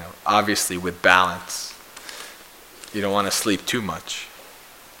 obviously with balance, you don't want to sleep too much.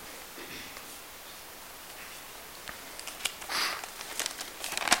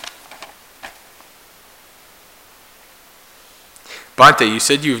 Bhante, you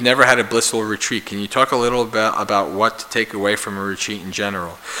said you've never had a blissful retreat. Can you talk a little about what to take away from a retreat in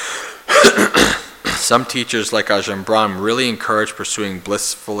general? Some teachers like Ajahn Brahm really encourage pursuing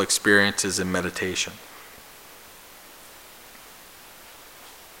blissful experiences in meditation.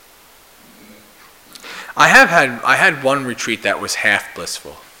 I had one retreat that was half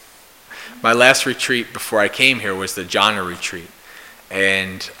blissful. My last retreat before I came here was the jhana retreat,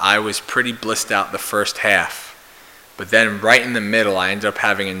 and I was pretty blissed out the first half. But then right in the middle, I ended up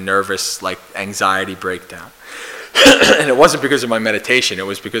having a nervous, like, anxiety breakdown. And it wasn't because of my meditation, it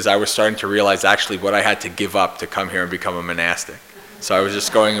was because I was starting to realize actually what I had to give up to come here and become a monastic. So I was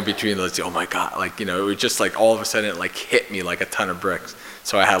just going in between, like, oh my God, like, you know, it was just like all of a sudden it like hit me like a ton of bricks.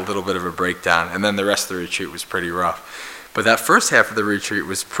 So I had a little bit of a breakdown, and then the rest of the retreat was pretty rough. But that first half of the retreat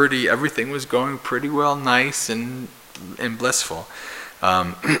was pretty, everything was going pretty well, nice and blissful.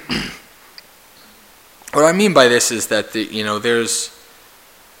 What I mean by this is that,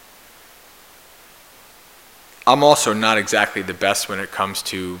 I'm also not exactly the best when it comes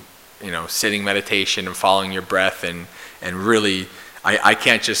to, sitting meditation and following your breath and really, I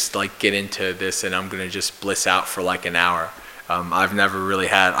can't just like get into this and I'm going to just bliss out for like an hour.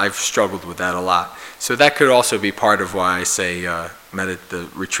 I've struggled with that a lot. So that could also be part of why I say the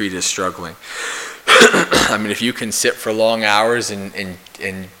retreat is struggling. I mean, if you can sit for long hours in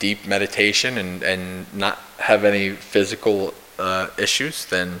deep meditation and not have any physical issues,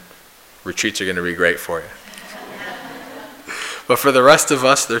 then retreats are going to be great for you. But for the rest of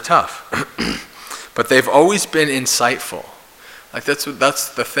us, they're tough. But they've always been insightful. Like that's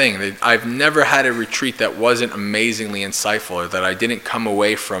the thing. I've never had a retreat that wasn't amazingly insightful, or that I didn't come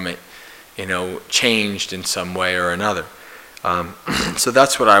away from it, changed in some way or another. So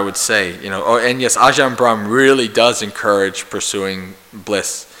that's what I would say. And yes, Ajahn Brahm really does encourage pursuing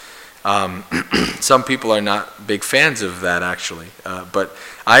bliss. Some people are not big fans of that, actually, but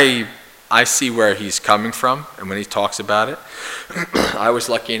I see where he's coming from, and when he talks about it. I was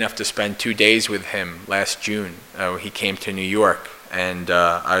lucky enough to spend 2 days with him last June. He came to New York, and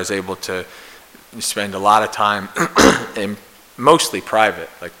I was able to spend a lot of time, in mostly private,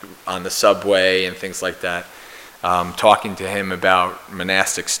 like on the subway and things like that, talking to him about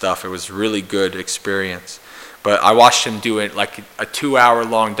monastic stuff. It was a really good experience. But I watched him do it like a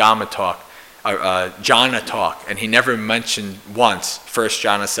 2-hour-long Dhamma talk, jhana talk, and he never mentioned once first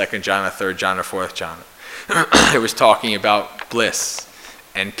jhana, second jhana, third jhana, fourth jhana. It was talking about bliss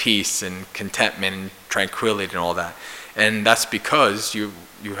and peace and contentment and tranquility and all that. And that's because you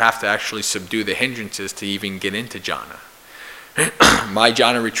have to actually subdue the hindrances to even get into jhana. My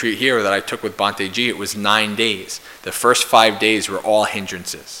jhana retreat here that I took with Bhante Ji, it was 9 days. The first 5 days were all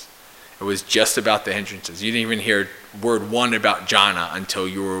hindrances. It was just about the hindrances. You didn't even hear word one about jhana until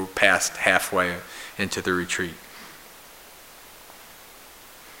you were past halfway into the retreat.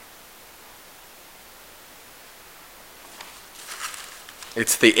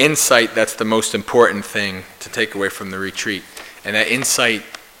 It's the insight that's the most important thing to take away from the retreat. And that insight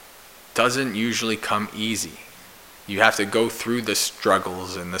doesn't usually come easy. You have to go through the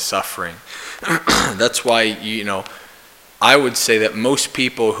struggles and the suffering. That's why, I would say that most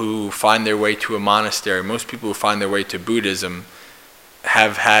people who find their way to a monastery, most people who find their way to Buddhism,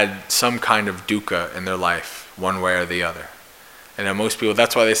 have had some kind of dukkha in their life, one way or the other. And most people,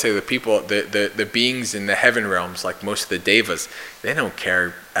 that's why they say the beings in the heaven realms, like most of the devas, they don't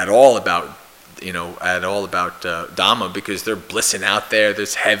care at all about Dhamma, because they're blissing out there.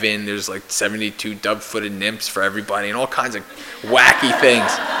 There's heaven, there's like 72 dove-footed nymphs for everybody and all kinds of wacky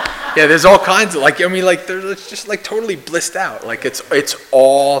things. Yeah, there's all kinds of, they're just like totally blissed out. Like it's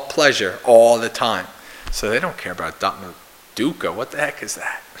all pleasure all the time. So they don't care about Dhamma. Dukkha, what the heck is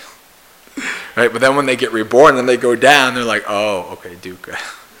that? Right, but then when they get reborn and they go down, they're like, oh, okay, dukkha.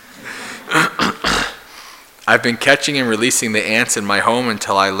 I've been catching and releasing the ants in my home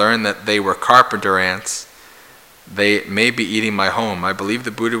until I learned that they were carpenter ants. They may be eating my home. I believe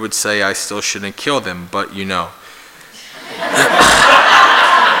the Buddha would say I still shouldn't kill them, but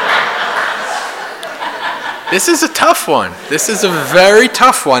This is a tough one. This is a very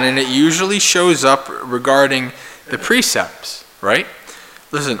tough one, and it usually shows up regarding the precepts, right?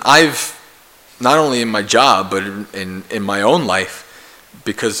 Listen, I've, not only in my job, but in my own life,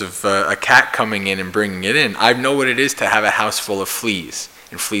 because of a cat coming in and bringing it in, I know what it is to have a house full of fleas,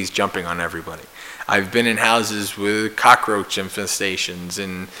 and fleas jumping on everybody. I've been in houses with cockroach infestations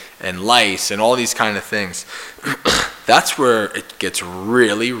and lice and all these kind of things. That's where it gets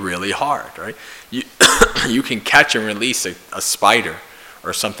really, really hard, right? You can catch and release a spider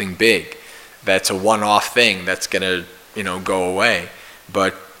or something big. That's a one-off thing that's going to, go away.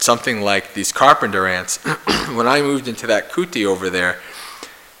 But something like these carpenter ants, when I moved into that kuti over there,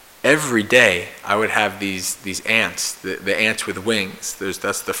 every day I would have these ants, the ants with wings.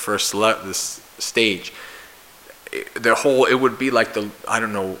 That's the first stage. it would be like I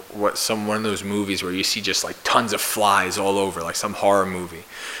don't know what, one of those movies where you see just like tons of flies all over, like some horror movie.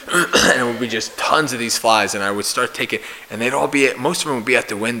 And it would be just tons of these flies, and I would start taking, and most of them would be at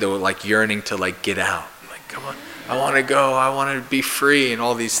the window, like yearning to like get out. Like, come on, I want to go, I want to be free, and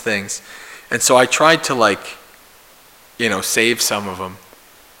all these things. And so I tried to like, save some of them.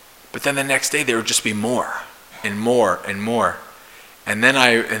 But then the next day there would just be more and more and more. And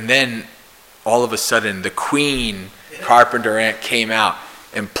then all of a sudden the queen carpenter ant came out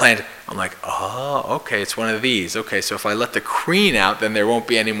and planted. I'm like, oh, okay, it's one of these. Okay, so if I let the queen out, then there won't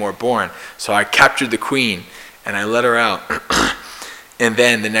be any more born. So I captured the queen and I let her out. And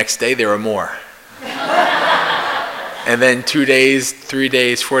then the next day there were more. And then 2 days, 3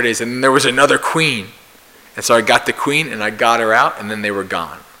 days, 4 days, and then there was another queen. And so I got the queen and I got her out, and then they were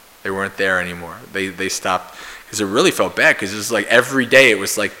gone. They weren't there anymore. They stopped, because it really felt bad, because it was like every day it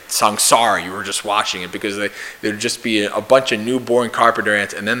was like samsara. You were just watching it, because there would just be a bunch of newborn carpenter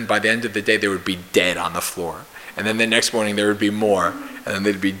ants, and then by the end of the day they would be dead on the floor. And then the next morning there would be more, and then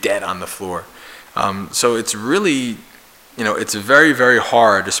they'd be dead on the floor. So it's really, it's very, very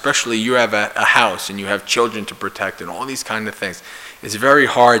hard, especially you have a house and you have children to protect and all these kind of things. It's very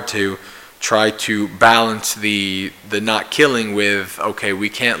hard to try to balance the not killing with, okay, we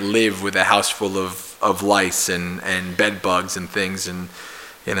can't live with a house full of lice and bed bugs and things. And,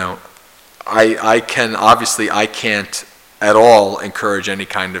 I can't at all encourage any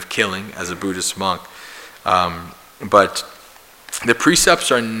kind of killing as a Buddhist monk. But the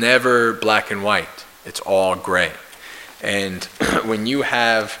precepts are never black and white. It's all gray. And when you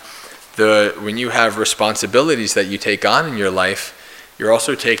have responsibilities that you take on in your life, you're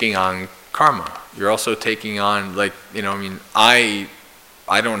also taking on karma. You're also taking on, I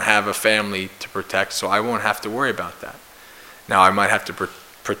don't have a family to protect, so I won't have to worry about that. Now I might have to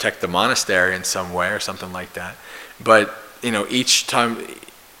protect the monastery in some way or something like that. But, each time,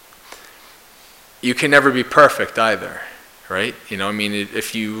 you can never be perfect either, right?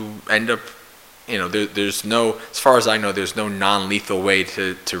 If you end up, there's no, as far as I know, there's no non-lethal way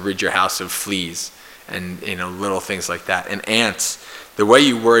to rid your house of fleas and, little things like that. And ants, the way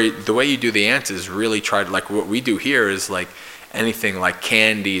you do the ants is really try to, like what we do here is like anything like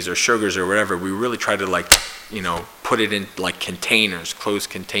candies or sugars or whatever, we really try to put it in like containers, closed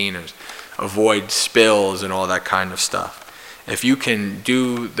containers, avoid spills and all that kind of stuff. If you can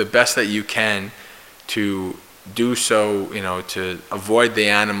do the best that you can to do so, to avoid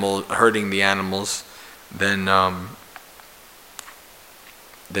hurting the animals, then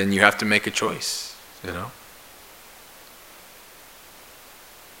you have to make a choice,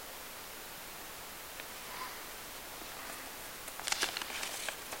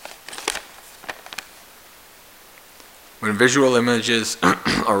 When visual images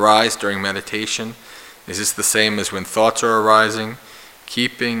arise during meditation, is this the same as when thoughts are arising?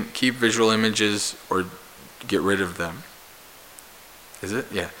 Keep visual images or get rid of them. Is it?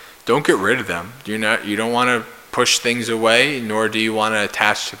 Yeah. Don't get rid of them. You don't want to push things away, nor do you want to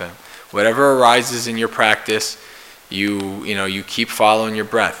attach to them. Whatever arises in your practice, you keep following your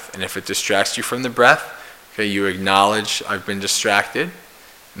breath. And if it distracts you from the breath, okay, you acknowledge I've been distracted,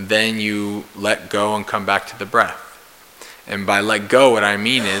 then you let go and come back to the breath. And by let go, what I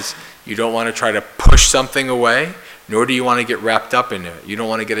mean is you don't want to try to push something away, nor do you want to get wrapped up in it. You don't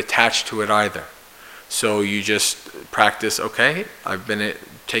want to get attached to it either. So you just practice, okay, I've been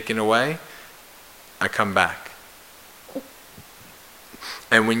taken away, I come back.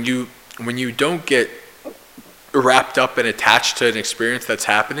 And when you don't get wrapped up and attached to an experience that's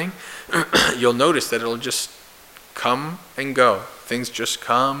happening, you'll notice that it'll just come and go. Things just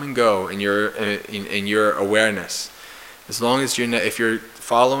come and go in your awareness. As long as if you're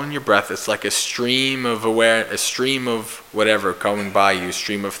following your breath, it's like a stream of whatever coming by you,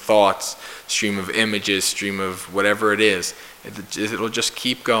 stream of thoughts, stream of images, stream of whatever it is. It'll just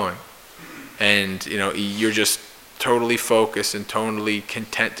keep going. And you're just totally focused and totally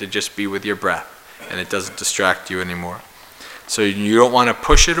content to just be with your breath, and it doesn't distract you anymore. So you don't want to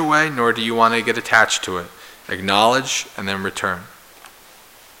push it away, nor do you want to get attached to it. Acknowledge and then return.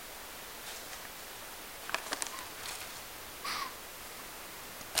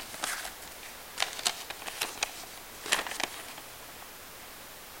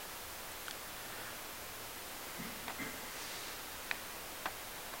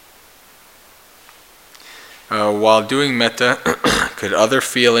 While doing metta, could other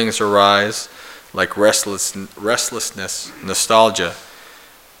feelings arise, like restlessness, nostalgia?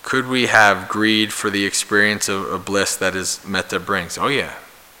 Could we have greed for the experience of bliss that is metta brings? Oh yeah.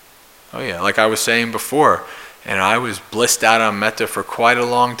 Like I was saying before, and I was blissed out on metta for quite a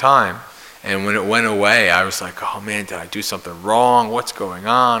long time, And when it went away, I was like, oh man, did I do something wrong? What's going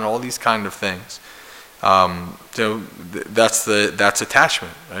on? All these kind of things. That's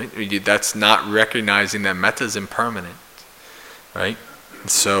attachment, right? That's not recognizing that metta is impermanent, right?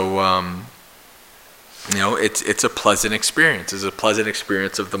 So, it's a pleasant experience. It's a pleasant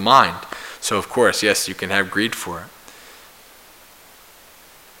experience of the mind. So of course, yes, you can have greed for it.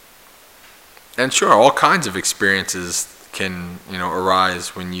 And sure, all kinds of experiences can,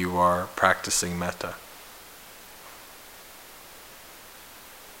 arise when you are practicing metta.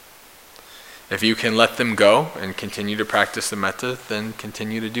 If you can let them go and continue to practice the metta, then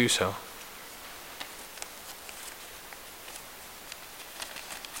continue to do so.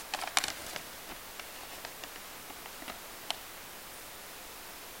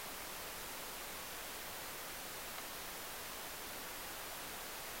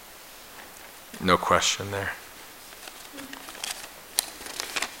 No question there.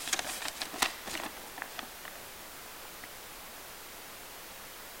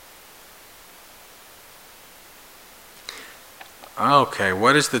 Okay,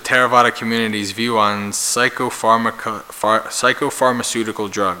 what is the Theravada community's view on psychopharmaceutical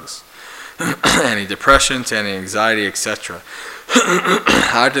drugs? Antidepressants, anti-anxiety, etc.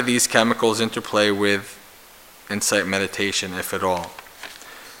 How do these chemicals interplay with insight meditation, if at all?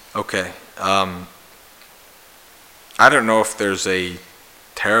 Okay, I don't know if there's a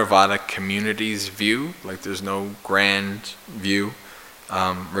Theravada community's view, like there's no grand view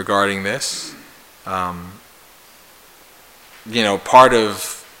regarding this.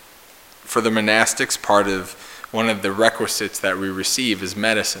 For the monastics, part of one of the requisites that we receive is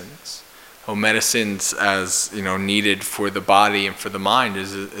medicines. Medicines as needed for the body and for the mind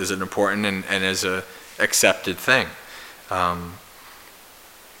is an important and is a accepted thing.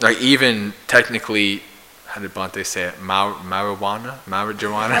 Like even technically, how did Bhante say it? Marijuana?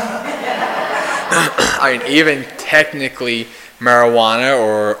 I mean, even technically, marijuana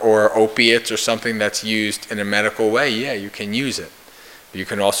or opiates or something that's used in a medical way, yeah, you can use it. You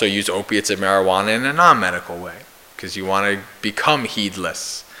can also use opiates and marijuana in a non-medical way because you want to become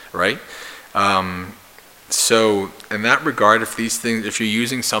heedless, right? So in that regard, if you're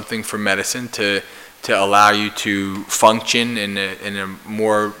using something for medicine to allow you to function in a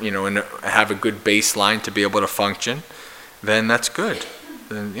more, have a good baseline to be able to function, then that's good.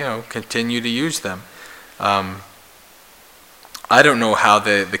 Then, continue to use them. I don't know how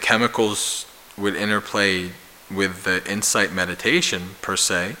the chemicals would interplay with the insight meditation per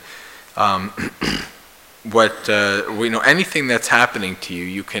se. Anything that's happening to you,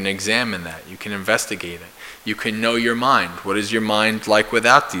 you can examine that. You can investigate it. You can know your mind. What is your mind like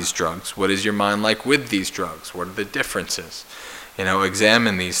without these drugs? What is your mind like with these drugs? What are the differences?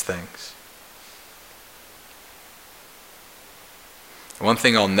 Examine these things. One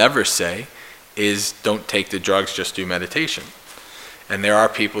thing I'll never say is don't take the drugs, just do meditation. And there are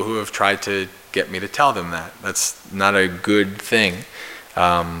people who have tried to get me to tell them that. That's not a good thing.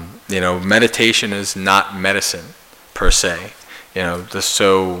 Meditation is not medicine per se.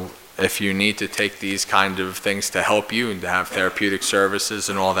 So if you need to take these kind of things to help you and to have therapeutic services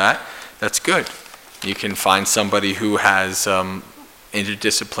and all that, that's good. You can find somebody who has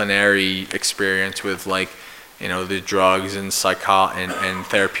interdisciplinary experience with the drugs and and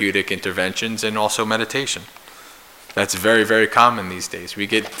therapeutic interventions and also meditation. That's very, very common these days. We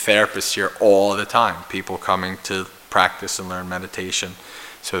get therapists here all the time, people coming to practice and learn meditation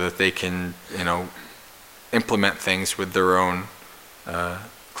so that they can, implement things with their own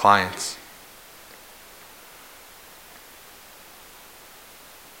clients.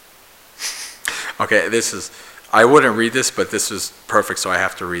 Okay, I wouldn't read this, but this is perfect, so I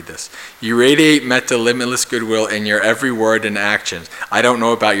have to read this. You radiate metta, limitless goodwill in your every word and action. I don't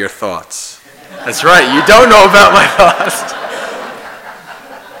know about your thoughts. That's right, you don't know about my thoughts.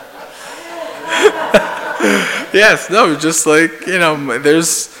 Yes, no, just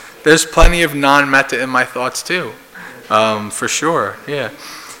there's plenty of non-metta in my thoughts too, for sure, yeah.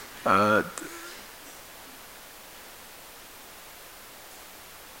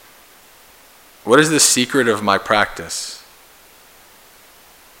 What is the secret of my practice?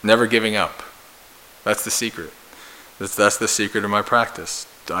 Never giving up. That's the secret. That's the secret of my practice.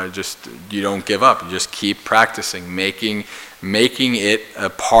 You don't give up. You just keep practicing, making it a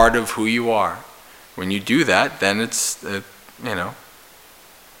part of who you are. When you do that, then it's, then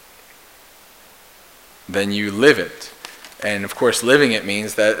you live it. And of course, living it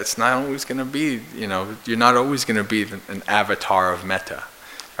means that it's not always going to be, you're not always going to be an avatar of metta.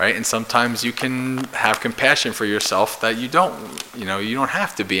 right? And sometimes you can have compassion for yourself that you don't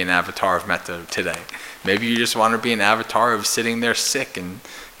have to be an avatar of metta today. Maybe you just want to be an avatar of sitting there sick and,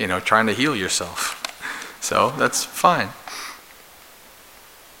 trying to heal yourself. So that's fine.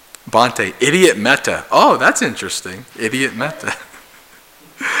 Bhante, idiot metta. Oh, that's interesting. Idiot metta.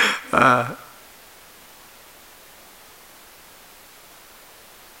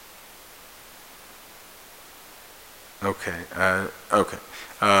 Okay.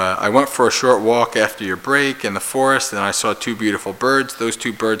 I went for a short walk after your break in the forest, and I saw two beautiful birds. Those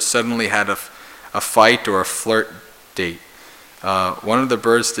two birds suddenly had a fight or a flirt date. One of the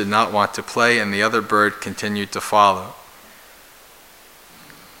birds did not want to play, and the other bird continued to follow.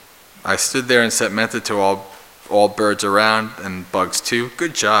 I stood there and set metta to all birds around, and bugs too.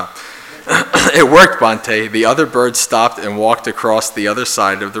 Good job. It worked, Bhante. The other bird stopped and walked across the other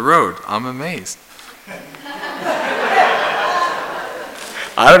side of the road. I'm amazed.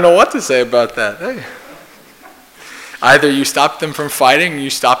 I don't know what to say about that. Hey. Either you stop them from fighting, or you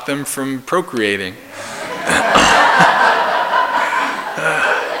stop them from procreating.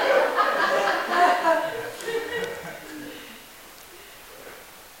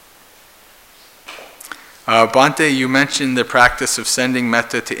 Bhante, you mentioned the practice of sending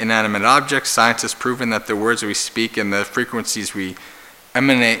metta to inanimate objects. Science has proven that the words we speak and the frequencies we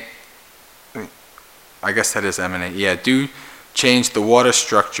emanate, I guess that is emanate, do change the water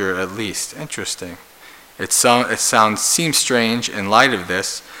structure at least. Interesting. Seems strange in light of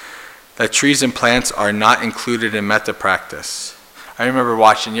this that trees and plants are not included in metta practice. I remember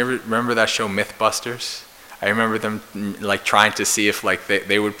watching, you ever remember that show Mythbusters? I remember them like trying to see if like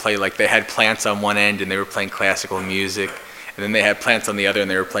they would play, like they had plants on one end and they were playing classical music, and then they had plants on the other and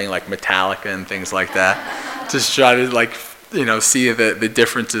they were playing like Metallica and things like that. Just try to like, see the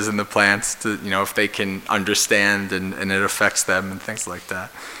differences in the plants to, if they can understand and it affects them and things like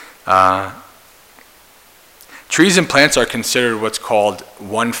that. Trees and plants are considered what's called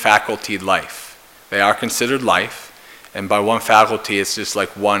one faculty life. They are considered life, and by one faculty it's just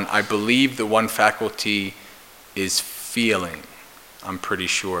like one, I believe the one faculty is feeling, I'm pretty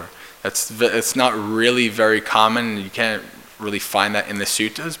sure. It's not really very common. You can't really find that in the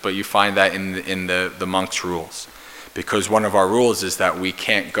suttas, but you find that in the monks' rules. Because one of our rules is that we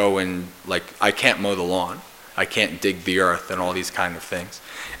can't go and, like, I can't mow the lawn, I can't dig the earth and all these kind of things.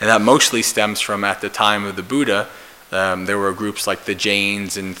 And that mostly stems from at the time of the Buddha, there were groups like the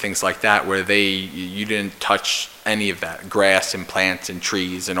Jains and things like that where you didn't touch any of that, grass and plants and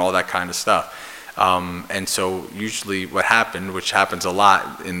trees and all that kind of stuff. And so usually what happened, which happens a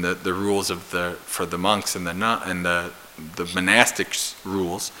lot in the rules for the monks and the monastics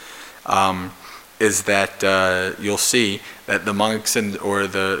rules, is that you'll see that the monks or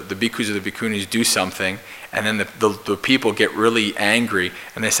the bhikkhus or the bhikkhunis do something, and then the people get really angry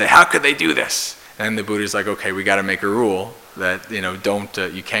and they say, how could they do this? And then the Buddha's like, okay, we got to make a rule that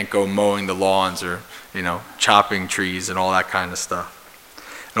you can't go mowing the lawns or chopping trees and all that kind of stuff.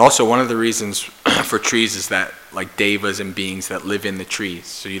 And also one of the reasons for trees is that like devas and beings that live in the trees,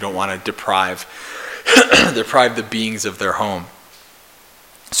 so you don't want to deprive the beings of their home.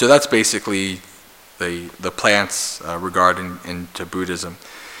 So that's basically the plants regarding into Buddhism.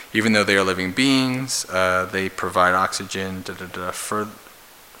 Even though they are living beings, they provide oxygen.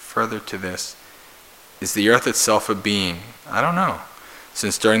 Further to this, is the earth itself a being? I don't know.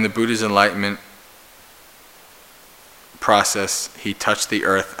 Since during the Buddha's enlightenment process, he touched the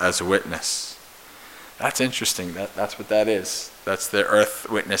earth as a witness. That's interesting. That's what that is. That's the earth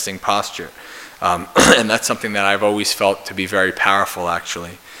witnessing posture. And that's something that I've always felt to be very powerful,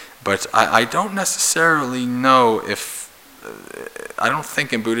 actually. But I don't necessarily know if, I don't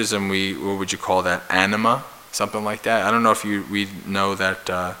think in Buddhism what would you call that, anima, something like that. I don't know if we know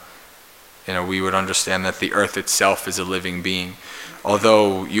that, we would understand that the earth itself is a living being.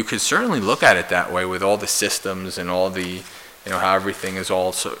 Although you could certainly look at it that way with all the systems and all the, how everything is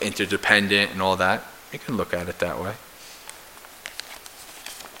all so interdependent and all that. You can look at it that way.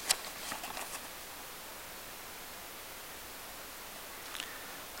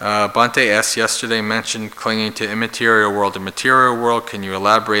 Bhante asked, yesterday mentioned clinging to immaterial world and material world. Can you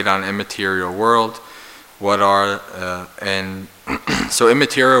elaborate on immaterial world? What are, and so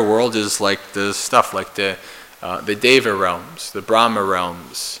immaterial world is like the stuff like the Deva realms, the Brahma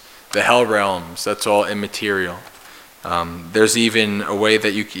realms, the Hell realms. That's all immaterial. There's even a way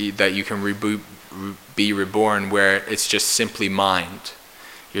that you can be reborn where it's just simply mind.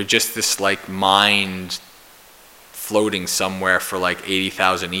 You're just this like mind floating somewhere for like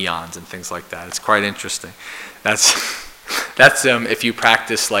 80,000 eons and things like that. It's quite interesting. That's if you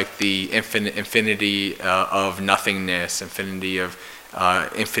practice like the infinity of nothingness, infinity of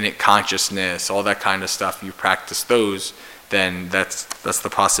infinite consciousness, all that kind of stuff, you practice those, then that's the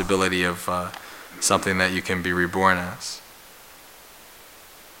possibility of something that you can be reborn as.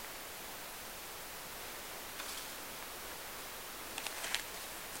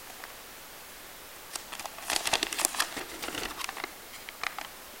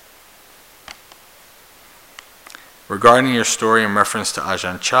 Regarding your story in reference to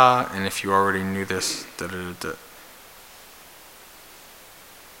Ajahn Chah, and if you already knew this, the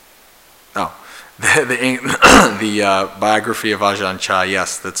biography of Ajahn Chah,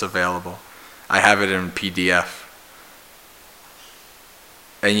 yes, that's available. I have it in PDF.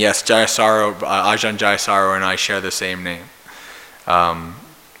 And yes, Jayasara, Ajahn Jayasara and I share the same name. Jayasara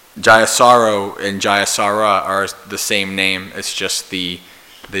and Jayasara are the same name. It's just the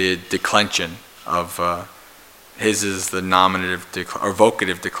declension of his is the nominative or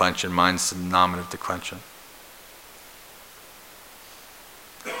vocative declension. Mine's the nominative declension.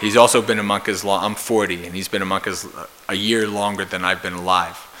 He's also been a monk as long. I'm 40, and he's been a monk a year longer than I've been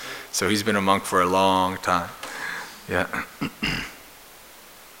alive. So he's been a monk for a long time. Yeah.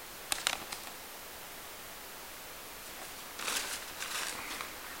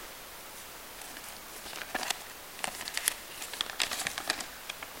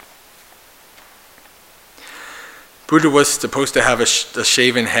 Buddha was supposed to have a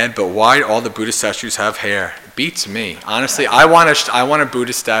shaven head, but why all the Buddha statues have hair? It beats me. Honestly, I want a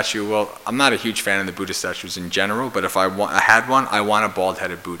Buddha statue. Well, I'm not a huge fan of the Buddha statues in general, but if I had one, I want a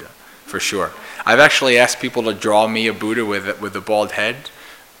bald-headed Buddha, for sure. I've actually asked people to draw me a Buddha with a bald head.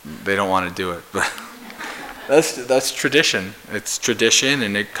 They don't want to do it, but that's tradition. It's tradition,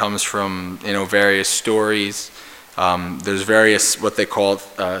 and it comes from various stories. There's various what they call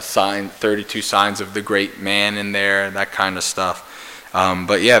 32 signs of the great man in there, that kind of stuff.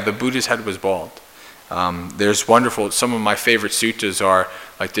 But yeah, the Buddha's head was bald. There's wonderful, some of my favorite suttas are,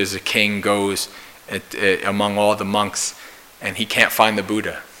 like there's a king goes among all the monks and he can't find the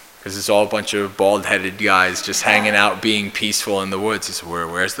Buddha because it's all a bunch of bald-headed guys just hanging out being peaceful in the woods. He says,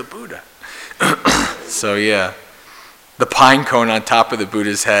 where's the Buddha? So yeah, the pine cone on top of the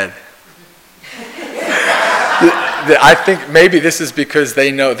Buddha's head. I think maybe this is because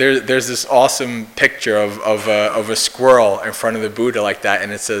they know there's this awesome picture of a squirrel in front of the Buddha like that,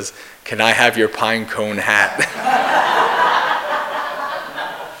 and it says, "Can I have your pine cone hat?"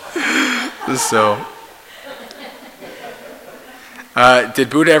 So, did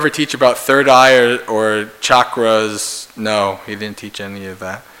Buddha ever teach about third eye or chakras? No, he didn't teach any of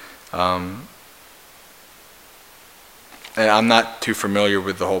that. And I'm not too familiar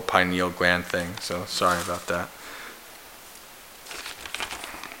with the whole pineal gland thing, so sorry about that.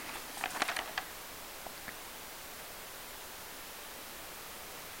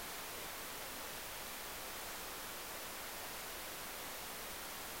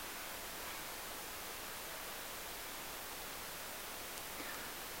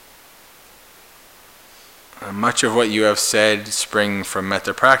 Much of what you have said, springing from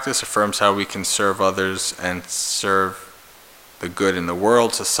metta practice, affirms how we can serve others and serve the good in the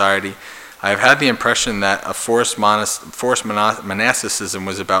world, society. I have had the impression that a forced monasticism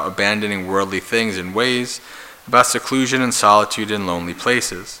was about abandoning worldly things and ways, about seclusion and solitude in lonely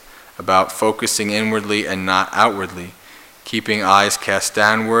places, about focusing inwardly and not outwardly, keeping eyes cast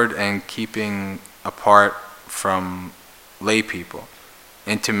downward and keeping apart from lay people,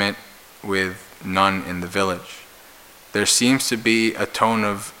 intimate with none in the village. There seems to be a tone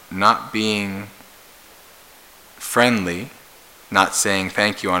of not being friendly, not saying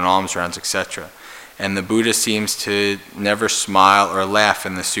thank you on alms rounds, etc. And the Buddha seems to never smile or laugh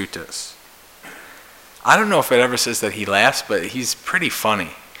in the suttas. I don't know if it ever says that he laughs, but he's pretty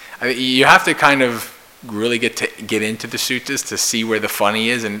funny. I mean, you have to kind of really get into the suttas to see where the funny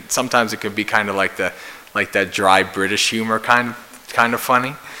is, and sometimes it could be kind of like that dry British humor kind of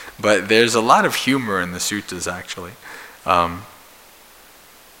funny. But there's a lot of humor in the suttas, actually. How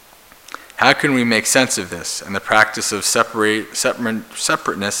can we make sense of this and the practice of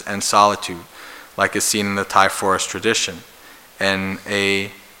separateness and solitude, like is seen in the Thai forest tradition, and a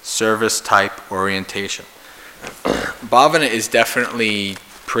service-type orientation? Bhavana is definitely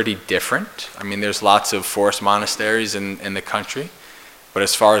pretty different. I mean, there's lots of forest monasteries in the country, but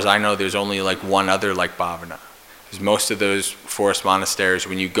as far as I know, there's only like one other like Bhavana. Because most of those forest monasteries,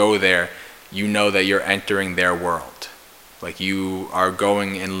 when you go there, you know that you're entering their world. Like you are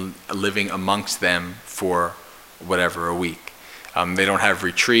going and living amongst them for whatever, a week. They don't have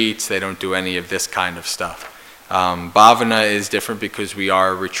retreats, they don't do any of this kind of stuff. Bhavana is different because we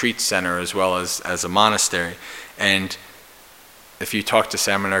are a retreat center as well as a monastery. And if you talk to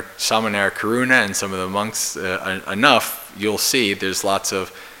Samanera Karuna and some of the monks enough, you'll see there's lots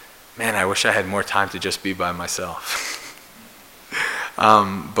of, man, I wish I had more time to just be by myself.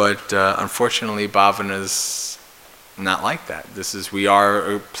 But unfortunately, Bhavana's not like that. We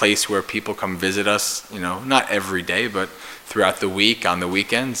are a place where people come visit us, not every day, but throughout the week, on the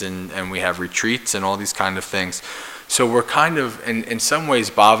weekends, and we have retreats and all these kind of things. So we're kind of, in some ways,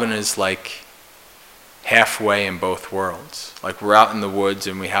 Bhavana is like halfway in both worlds. Like we're out in the woods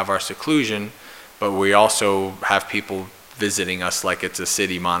and we have our seclusion, but we also have people visiting us like it's a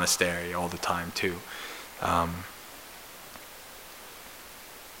city monastery all the time too.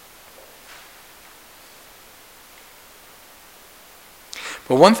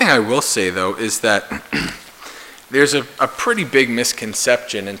 But one thing I will say though is that there's a pretty big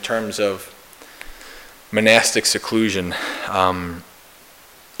misconception in terms of monastic seclusion.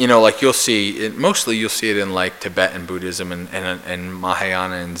 Like you'll see it, mostly you'll see it in like Tibetan Buddhism and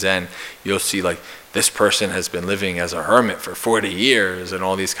Mahayana and Zen. You'll see like this person has been living as a hermit for 40 years and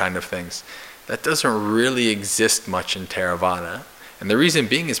all these kind of things. That doesn't really exist much in Theravada. And the reason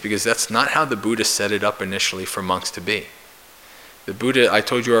being is because that's not how the Buddha set it up initially for monks to be. The Buddha, I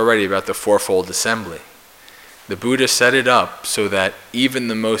told you already about the fourfold assembly. The Buddha set it up so that even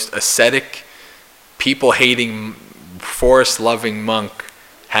the most ascetic, people-hating, forest-loving monk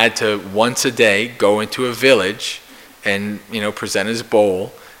had to once a day go into a village and present his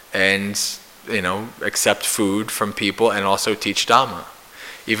bowl and accept food from people and also teach Dhamma.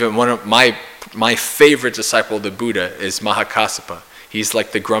 Even one of my favorite disciple of the Buddha is Mahakassapa. He's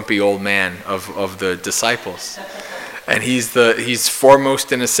like the grumpy old man of the disciples, and he's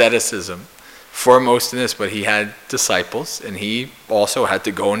foremost in asceticism, foremost in this. But he had disciples, and he also had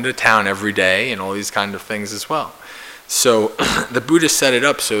to go into town every day and all these kind of things as well. So the Buddha set it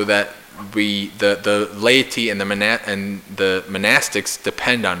up so that the laity and the monastics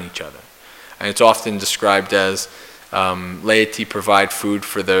depend on each other, and it's often described as laity provide food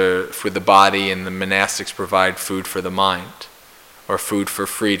for the body, and the monastics provide food for the mind, or food for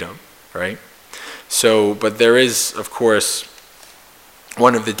freedom, right? So, but there is, of course,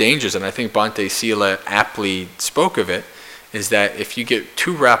 one of the dangers, and I think Bhante Sila aptly spoke of it, is that if you get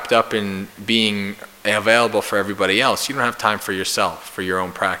too wrapped up in being available for everybody else, you don't have time for yourself, for your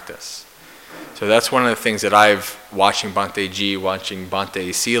own practice. So that's one of the things that watching Bhante Ji, watching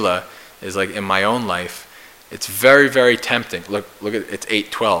Bhante Sila, is like in my own life, it's very, very tempting. Look at it's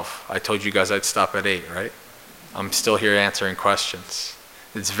 8:12. I told you guys I'd stop at 8, right? I'm still here answering questions.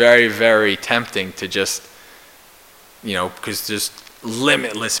 It's very, very tempting to just, because there's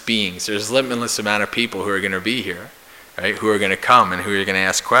limitless beings. There's limitless amount of people who are going to be here, right? Who are going to come and who are going to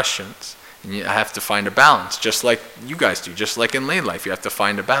ask questions. And you have to find a balance, just like you guys do, just like in lay life. You have to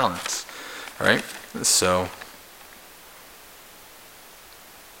find a balance, right? So.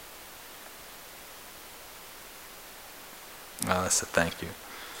 Oh, that's a thank you.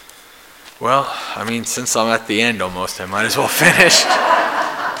 Well, since I'm at the end almost, I might as well finish.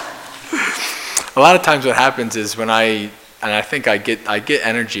 A lot of times what happens is I get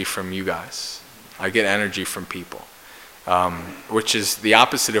energy from you guys. I get energy from people, which is the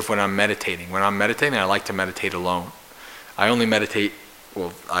opposite of when I'm meditating. When I'm meditating, I like to meditate alone. I only meditate,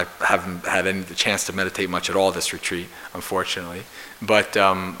 I haven't had the chance to meditate much at all this retreat, unfortunately. But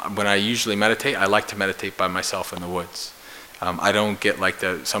when I usually meditate, I like to meditate by myself in the woods. I don't get like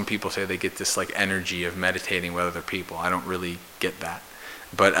some people say they get this like energy of meditating with other people. I don't really get that.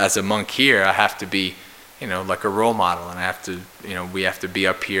 But as a monk here, I have to be, like a role model, and I have to, we have to be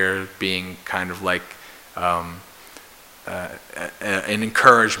up here being kind of like an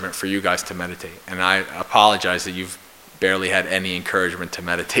encouragement for you guys to meditate. And I apologize that you've barely had any encouragement to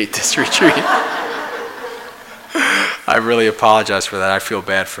meditate this retreat. I really apologize for that. I feel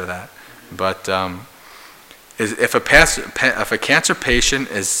bad for that. But if a cancer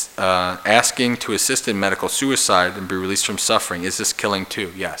patient is asking to assist in medical suicide and be released from suffering, is this killing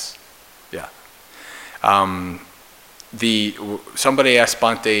too? Yes. Yeah. Somebody asked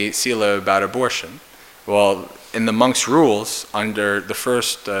Bhante Sila about abortion. Well, in the monks' rules, under the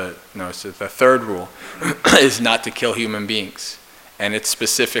the third rule, is not to kill human beings. And it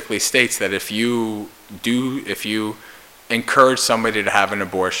specifically states that if you encourage somebody to have an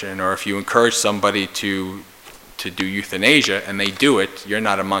abortion, or if you encourage somebody to do euthanasia and they do it, you're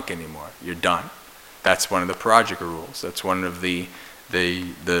not a monk anymore. You're done. That's one of the Parajika rules. That's one of the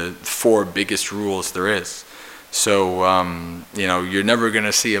 4 biggest rules there is. So, you're never going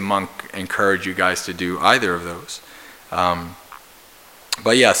to see a monk encourage you guys to do either of those.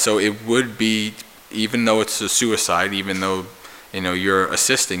 But yeah, so it would be, even though it's a suicide, even though, you're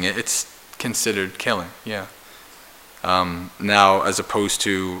assisting it, it's considered killing, yeah. Now, as opposed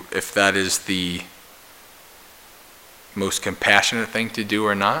to if that is the most compassionate thing to do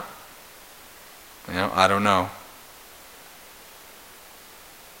or not, I don't know.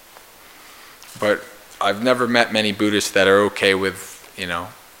 But I've never met many Buddhists that are okay with,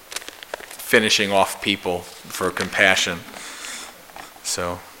 finishing off people for compassion.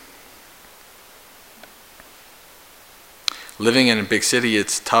 So, living in a big city,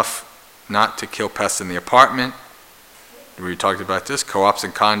 it's tough not to kill pests in the apartment. We talked about this. Co-ops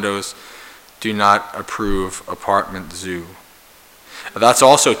and condos do not approve apartment zoo. That's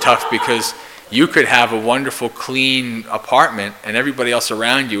also tough because you could have a wonderful, clean apartment and everybody else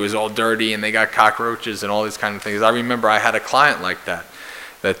around you is all dirty and they got cockroaches and all these kind of things. I remember I had a client like that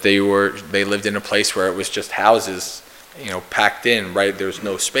they lived in a place where it was just houses, packed in, right? There was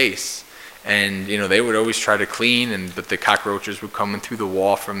no space. And, they would always try to clean, but the cockroaches would come in through the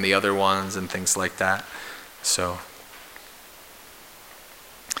wall from the other ones and things like that. So,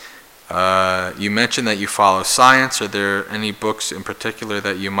 you mentioned that you follow science. Are there any books in particular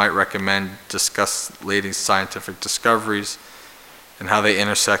that you might recommend discuss latest scientific discoveries and how they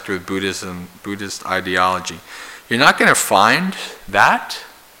intersect with Buddhist ideology? You're not going to find that,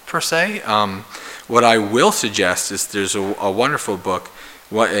 per se. What I will suggest is there's a wonderful book.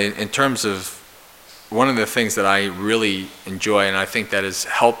 In terms of one of the things that I really enjoy and I think that has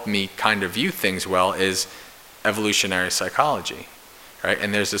helped me kind of view things well is evolutionary psychology, right?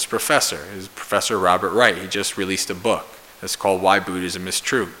 And there's this professor, Professor Robert Wright. He just released a book that's called Why Buddhism is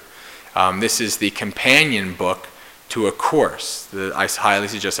True. This is the companion book to a course that I highly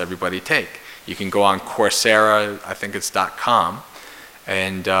suggest everybody take. You can go on Coursera, I think it's .com,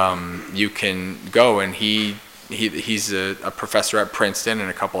 and you can go, and he's a professor at Princeton and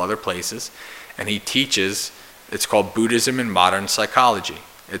a couple other places, and he teaches. It's called Buddhism and Modern Psychology.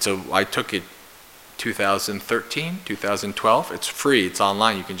 I took it 2013, 2012. It's free. It's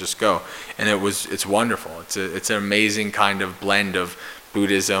online. You can just go, and it's wonderful. It's an amazing kind of blend of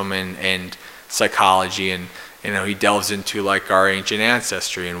Buddhism and psychology, and he delves into like our ancient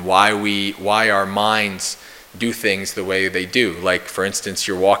ancestry and why our minds do things the way they do. Like, for instance,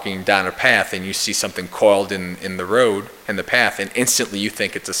 you're walking down a path and you see something coiled in the road, in the path, and instantly you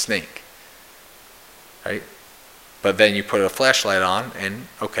think it's a snake, right? But then you put a flashlight on and,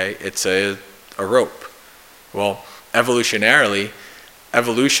 okay, it's a rope. Well, evolutionarily,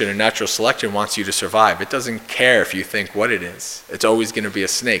 evolution and natural selection wants you to survive. It doesn't care if you think what it is. It's always going to be a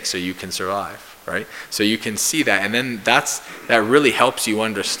snake so you can survive, right? So you can see that, and then that really helps you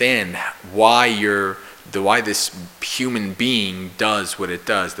understand why this human being does what it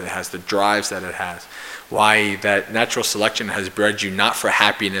does, that it has the drives that it has, why that natural selection has bred you not for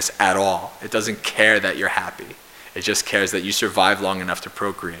happiness at all. It doesn't care that you're happy. It just cares that you survive long enough to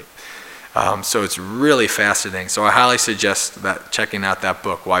procreate. So it's really fascinating. So I highly suggest checking out that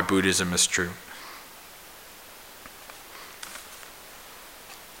book, Why Buddhism is True.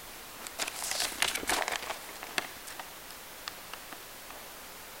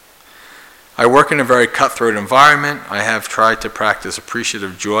 I work in a very cutthroat environment. I have tried to practice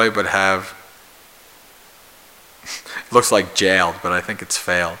appreciative joy, but looks like jailed, but I think it's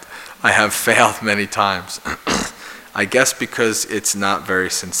failed. I have failed many times. I guess because it's not very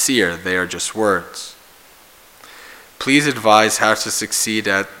sincere. They are just words. Please advise how to succeed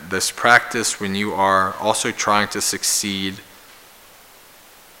at this practice when you are also trying to succeed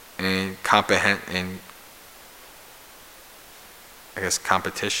in competition,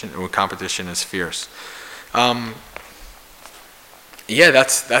 when competition is fierce. Yeah,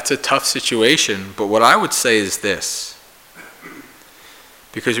 that's a tough situation, but what I would say is this.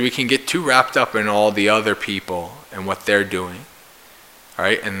 Because we can get too wrapped up in all the other people and what they're doing, all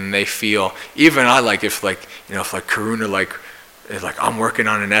right? And they feel, even I if Karuna is like, I'm working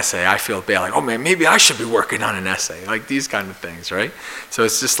on an essay, I feel bad, like, oh man, maybe I should be working on an essay, like these kind of things, right? So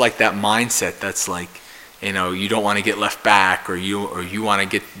it's just like that mindset that's like, you don't want to get left back, or you want to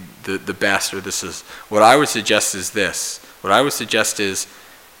get the best, or this is, what I would suggest is this. What I would suggest is,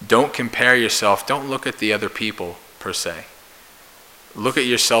 don't compare yourself, don't look at the other people per se. Look at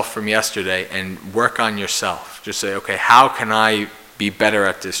yourself from yesterday and work on yourself. Just say, okay, how can I be better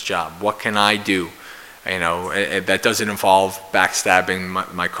at this job? What can I do? That doesn't involve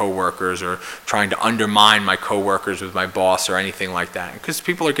backstabbing my coworkers or trying to undermine my coworkers with my boss or anything like that. Because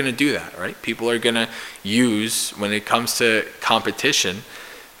people are going to do that, right? People are going to use, when it comes to competition,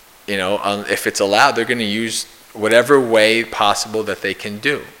 if it's allowed, they're going to use whatever way possible that they can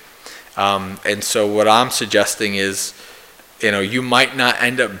do. And so what I'm suggesting is, you might not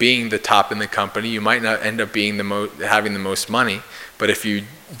end up being the top in the company. You might not end up being having the most money. But if you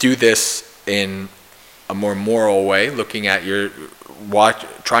do this in a more moral way, looking at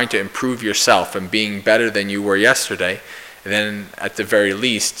trying to improve yourself and being better than you were yesterday, then at the very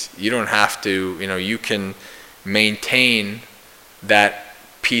least, you don't have to, you can maintain that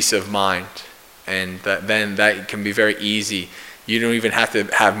peace of mind, and then that can be very easy. You don't even have to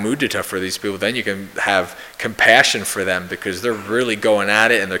have mudita for these people. Then you can have compassion for them because they're really going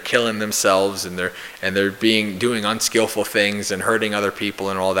at it and they're killing themselves and they're doing unskillful things and hurting other people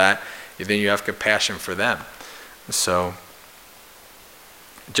and all that. Then you have compassion for them. So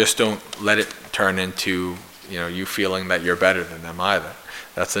just don't let it turn into you feeling that you're better than them either.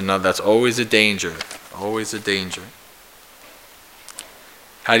 That's always a danger. Always a danger.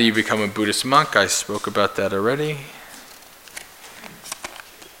 How do you become a Buddhist monk? I spoke about that already.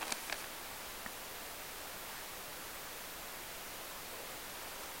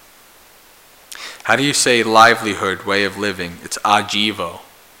 How do you say livelihood, way of living? It's ajivo.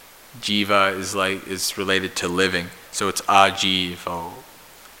 Jiva is related to living, so it's ajivo.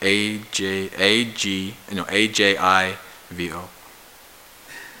 A-J-I-V-O.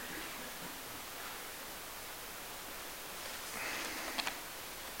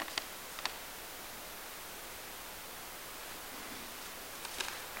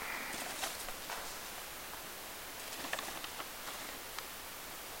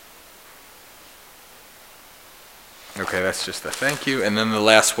 Okay, that's just the thank you. And then the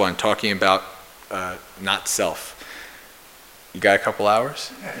last one, talking about not self. You got a couple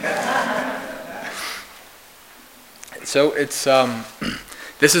hours? So it's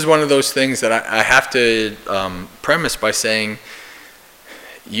this is one of those things that I have to premise by saying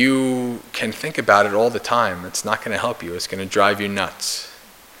you can think about it all the time. It's not going to help you. It's going to drive you nuts.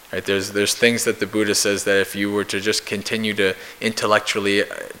 Right? There's things that the Buddha says that if you were to just continue to intellectually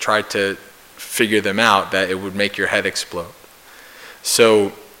try to figure them out, that it would make your head explode.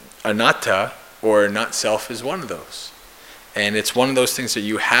 So anatta, or not self, is one of those. And it's one of those things that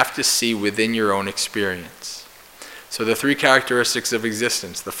you have to see within your own experience. So the three characteristics of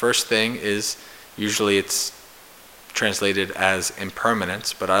existence. The first thing is, usually it's translated as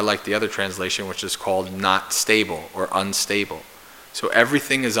impermanence, but I like the other translation, which is called not stable or unstable. So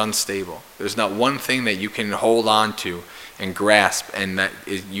everything is unstable. There's not one thing that you can hold on to and grasp and that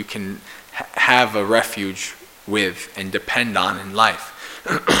you can have a refuge with and depend on in life.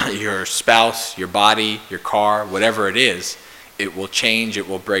 Your spouse, your body, your car, whatever it is, it will change, it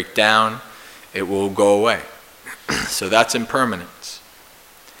will break down, it will go away. So that's impermanence.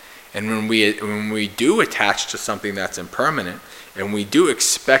 And when we do attach to something that's impermanent, and we do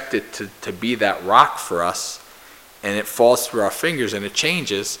expect it to be that rock for us, and it falls through our fingers and it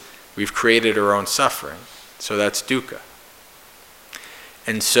changes, we've created our own suffering. So that's dukkha.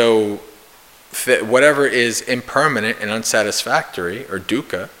 And so whatever is impermanent and unsatisfactory, or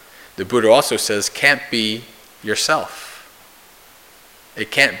dukkha, the Buddha also says can't be yourself.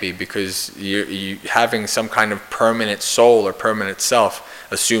 It can't be, because you having some kind of permanent soul or permanent self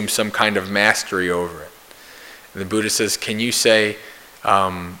assumes some kind of mastery over it. And the Buddha says, can you say,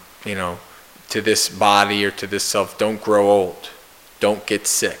 to this body or to this self, don't grow old, don't get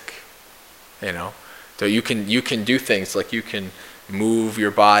sick, So you can do things like you can move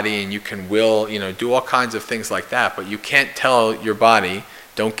your body and you can do all kinds of things like that, but you can't tell your body,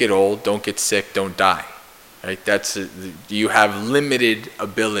 don't get old, don't get sick, don't die. Right? You have limited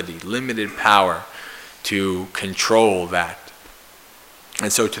ability, limited power to control that.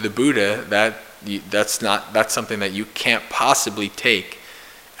 And so to the Buddha, that's something that you can't possibly take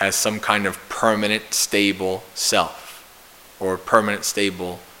as some kind of permanent, stable self or permanent,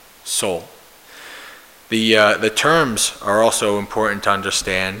 stable soul. The terms are also important to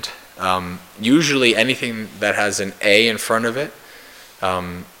understand. Usually anything that has an A in front of it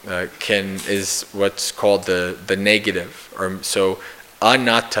is what's called the negative. So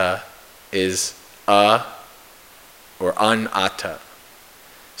anatta is or anatta.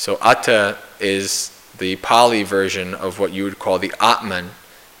 So atta is the Pali version of what you would call the Atman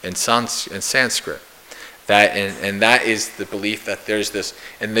in Sanskrit. That is the belief that there's this,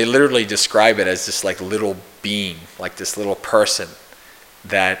 and they literally describe it as this like little being, like this little person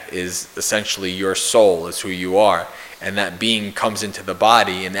that is essentially your soul, is who you are, and that being comes into the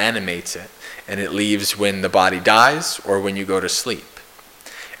body and animates it, and it leaves when the body dies or when you go to sleep.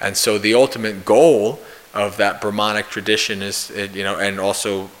 And so the ultimate goal of that Brahmanic tradition is, and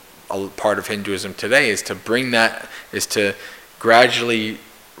also a part of Hinduism today, is to gradually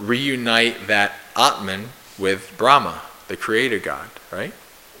reunite that Atman with Brahma, the creator God, right?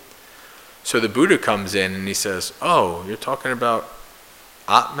 So the Buddha comes in and he says, oh, you're talking about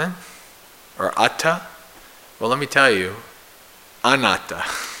Atman or Atta? Well, let me tell you, Anatta.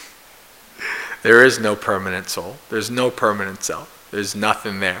 There is no permanent soul. There's no permanent self. There's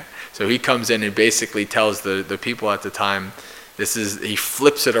nothing there. So he comes in and basically tells the people at the time, he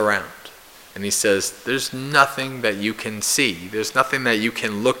flips it around. And he says, there's nothing that you can see. There's nothing that you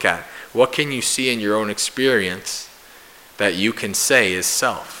can look at. What can you see in your own experience that you can say is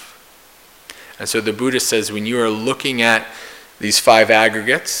self? And so the Buddha says, when you are looking at these 5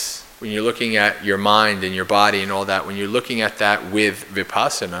 aggregates, when you're looking at your mind and your body and all that, when you're looking at that with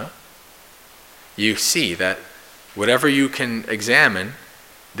vipassana, you see that whatever you can examine,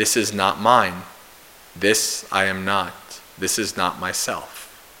 this is not mine. This I am not. This is not myself.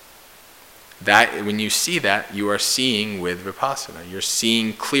 That, when you see that, you are seeing with vipassana. You're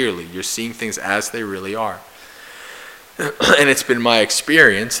seeing clearly. You're seeing things as they really are. And it's been my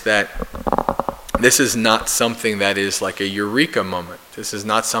experience that this is not something that is like a eureka moment. This is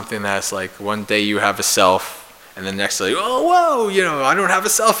not something that's like one day you have a self, and the next day, oh, whoa, I don't have a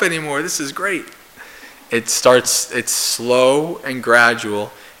self anymore. This is great. It's slow and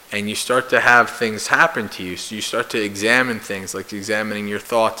gradual, and you start to have things happen to you. So you start to examine things, like examining your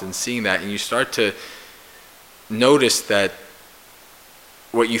thoughts and seeing that, and you start to notice that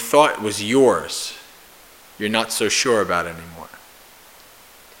what you thought was yours, you're not so sure about anymore.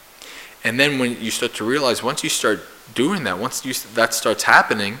 And then when you start to realize, once you start doing that, that starts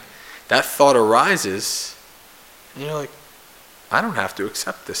happening, that thought arises, and you're like, I don't have to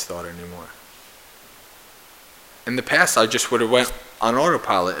accept this thought anymore. In the past, I just would have went on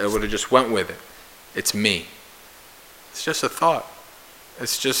autopilot. I would have just went with it. It's me. It's just a thought.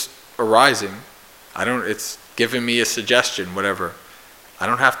 It's just arising. It's giving me a suggestion, whatever. I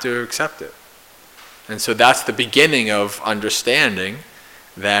don't have to accept it. And so that's the beginning of understanding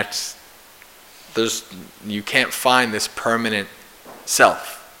that you can't find this permanent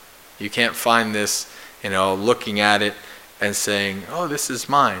self. You can't find this, looking at it and saying, oh, this is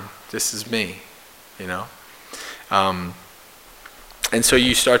mine. This is me, And so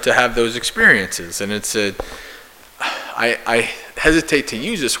you start to have those experiences, and I hesitate to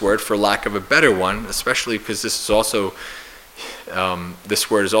use this word for lack of a better one, especially because this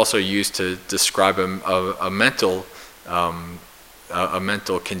word is also used to describe a mental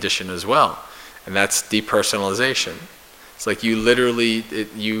condition as well, and that's depersonalization. It's like you literally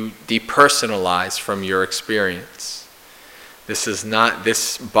you depersonalize from your experience.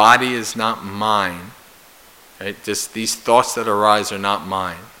 This body is not mine. Right? These thoughts that arise are not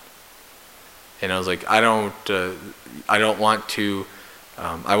mine. And I was like, I don't want to.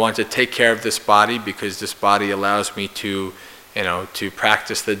 I want to take care of this body because this body allows me to, to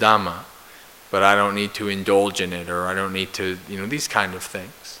practice the Dhamma. But I don't need to indulge in it, or I don't need to, these kind of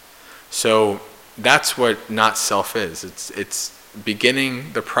things. So that's what not self is. It's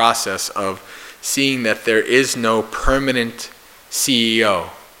beginning the process of seeing that there is no permanent CEO.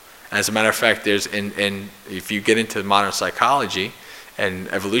 As a matter of fact, if you get into modern psychology and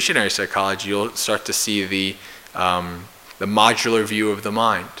evolutionary psychology, you'll start to see the modular view of the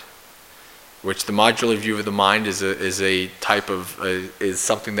mind, which the modular view of the mind is a type of is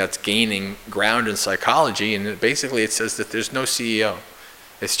something that's gaining ground in psychology, and basically it says that there's no CEO.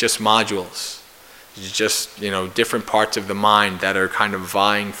 It's just modules. It's just different parts of the mind that are kind of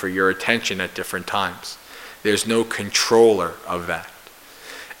vying for your attention at different times. There's no controller of that.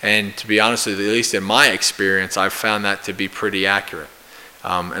 And to be honest with you, at least in my experience, I've found that to be pretty accurate.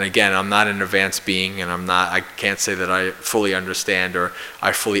 And again, I'm not an advanced being, and I can't say that I fully understand or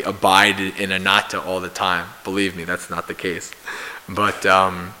I fully abide in anatta all the time. Believe me, that's not the case. But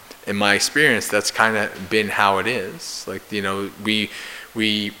in my experience, that's kind of been how it is. Like,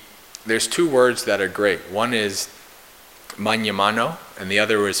 there's 2 words that are great. One is manyamano, and the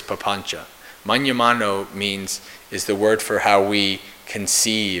other is papancha. Manyamano is the word for how we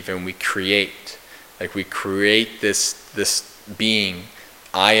conceive and we create. Like we create this being.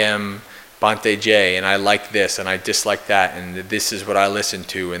 I am Bhante Jay, and I like this and I dislike that, and this is what I listen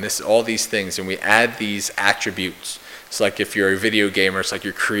to, and all these things, and we add these attributes. It's like if you're a video gamer, it's like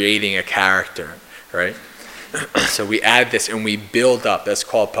you're creating a character, right? So we add this and we build up. That's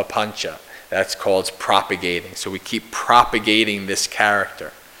called papancha. That's called propagating. So we keep propagating this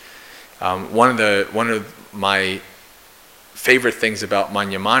character. One of my favorite things about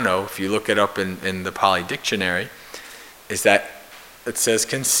Manyamano, if you look it up in the Pali dictionary, is that it says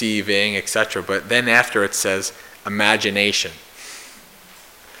conceiving, etc., but then after it says imagination.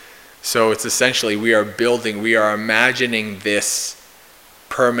 So it's essentially we are imagining this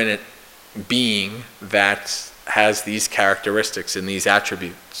permanent being that has these characteristics and these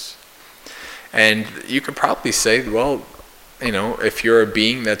attributes. And you could probably say, well, if you're a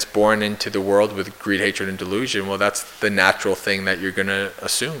being that's born into the world with greed, hatred, and delusion, well, that's the natural thing that you're going to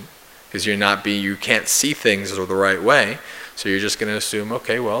assume. because you can't see things the right way, so you're just going to assume,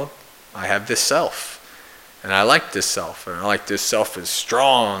 okay, well, I have this self, and I like this self, and I like this self is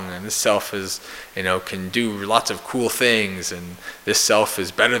strong, and this self is, can do lots of cool things, and this self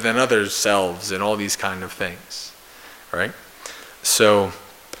is better than other selves, and all these kind of things, right? So,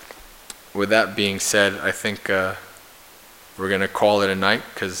 with that being said, I think we're going to call it a night,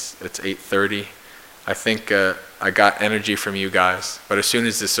 because it's 8:30. I think I got energy from you guys, but as soon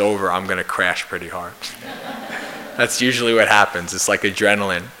as this is over, I'm going to crash pretty hard. That's usually what happens. It's like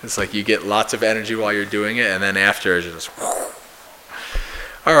adrenaline. It's like you get lots of energy while you're doing it, and then after it's just whoo.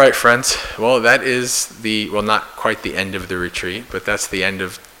 All right, friends. Well, that is not quite the end of the retreat, but that's the end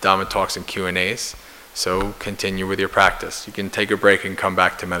of Dhamma Talks and Q&As. So continue with your practice. You can take a break and come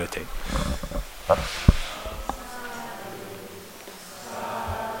back to meditate.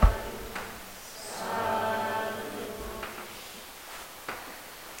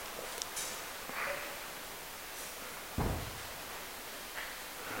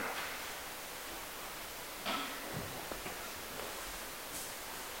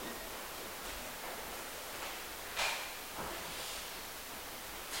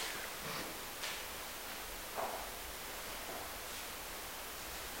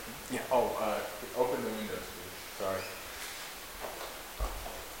 Yeah. Open the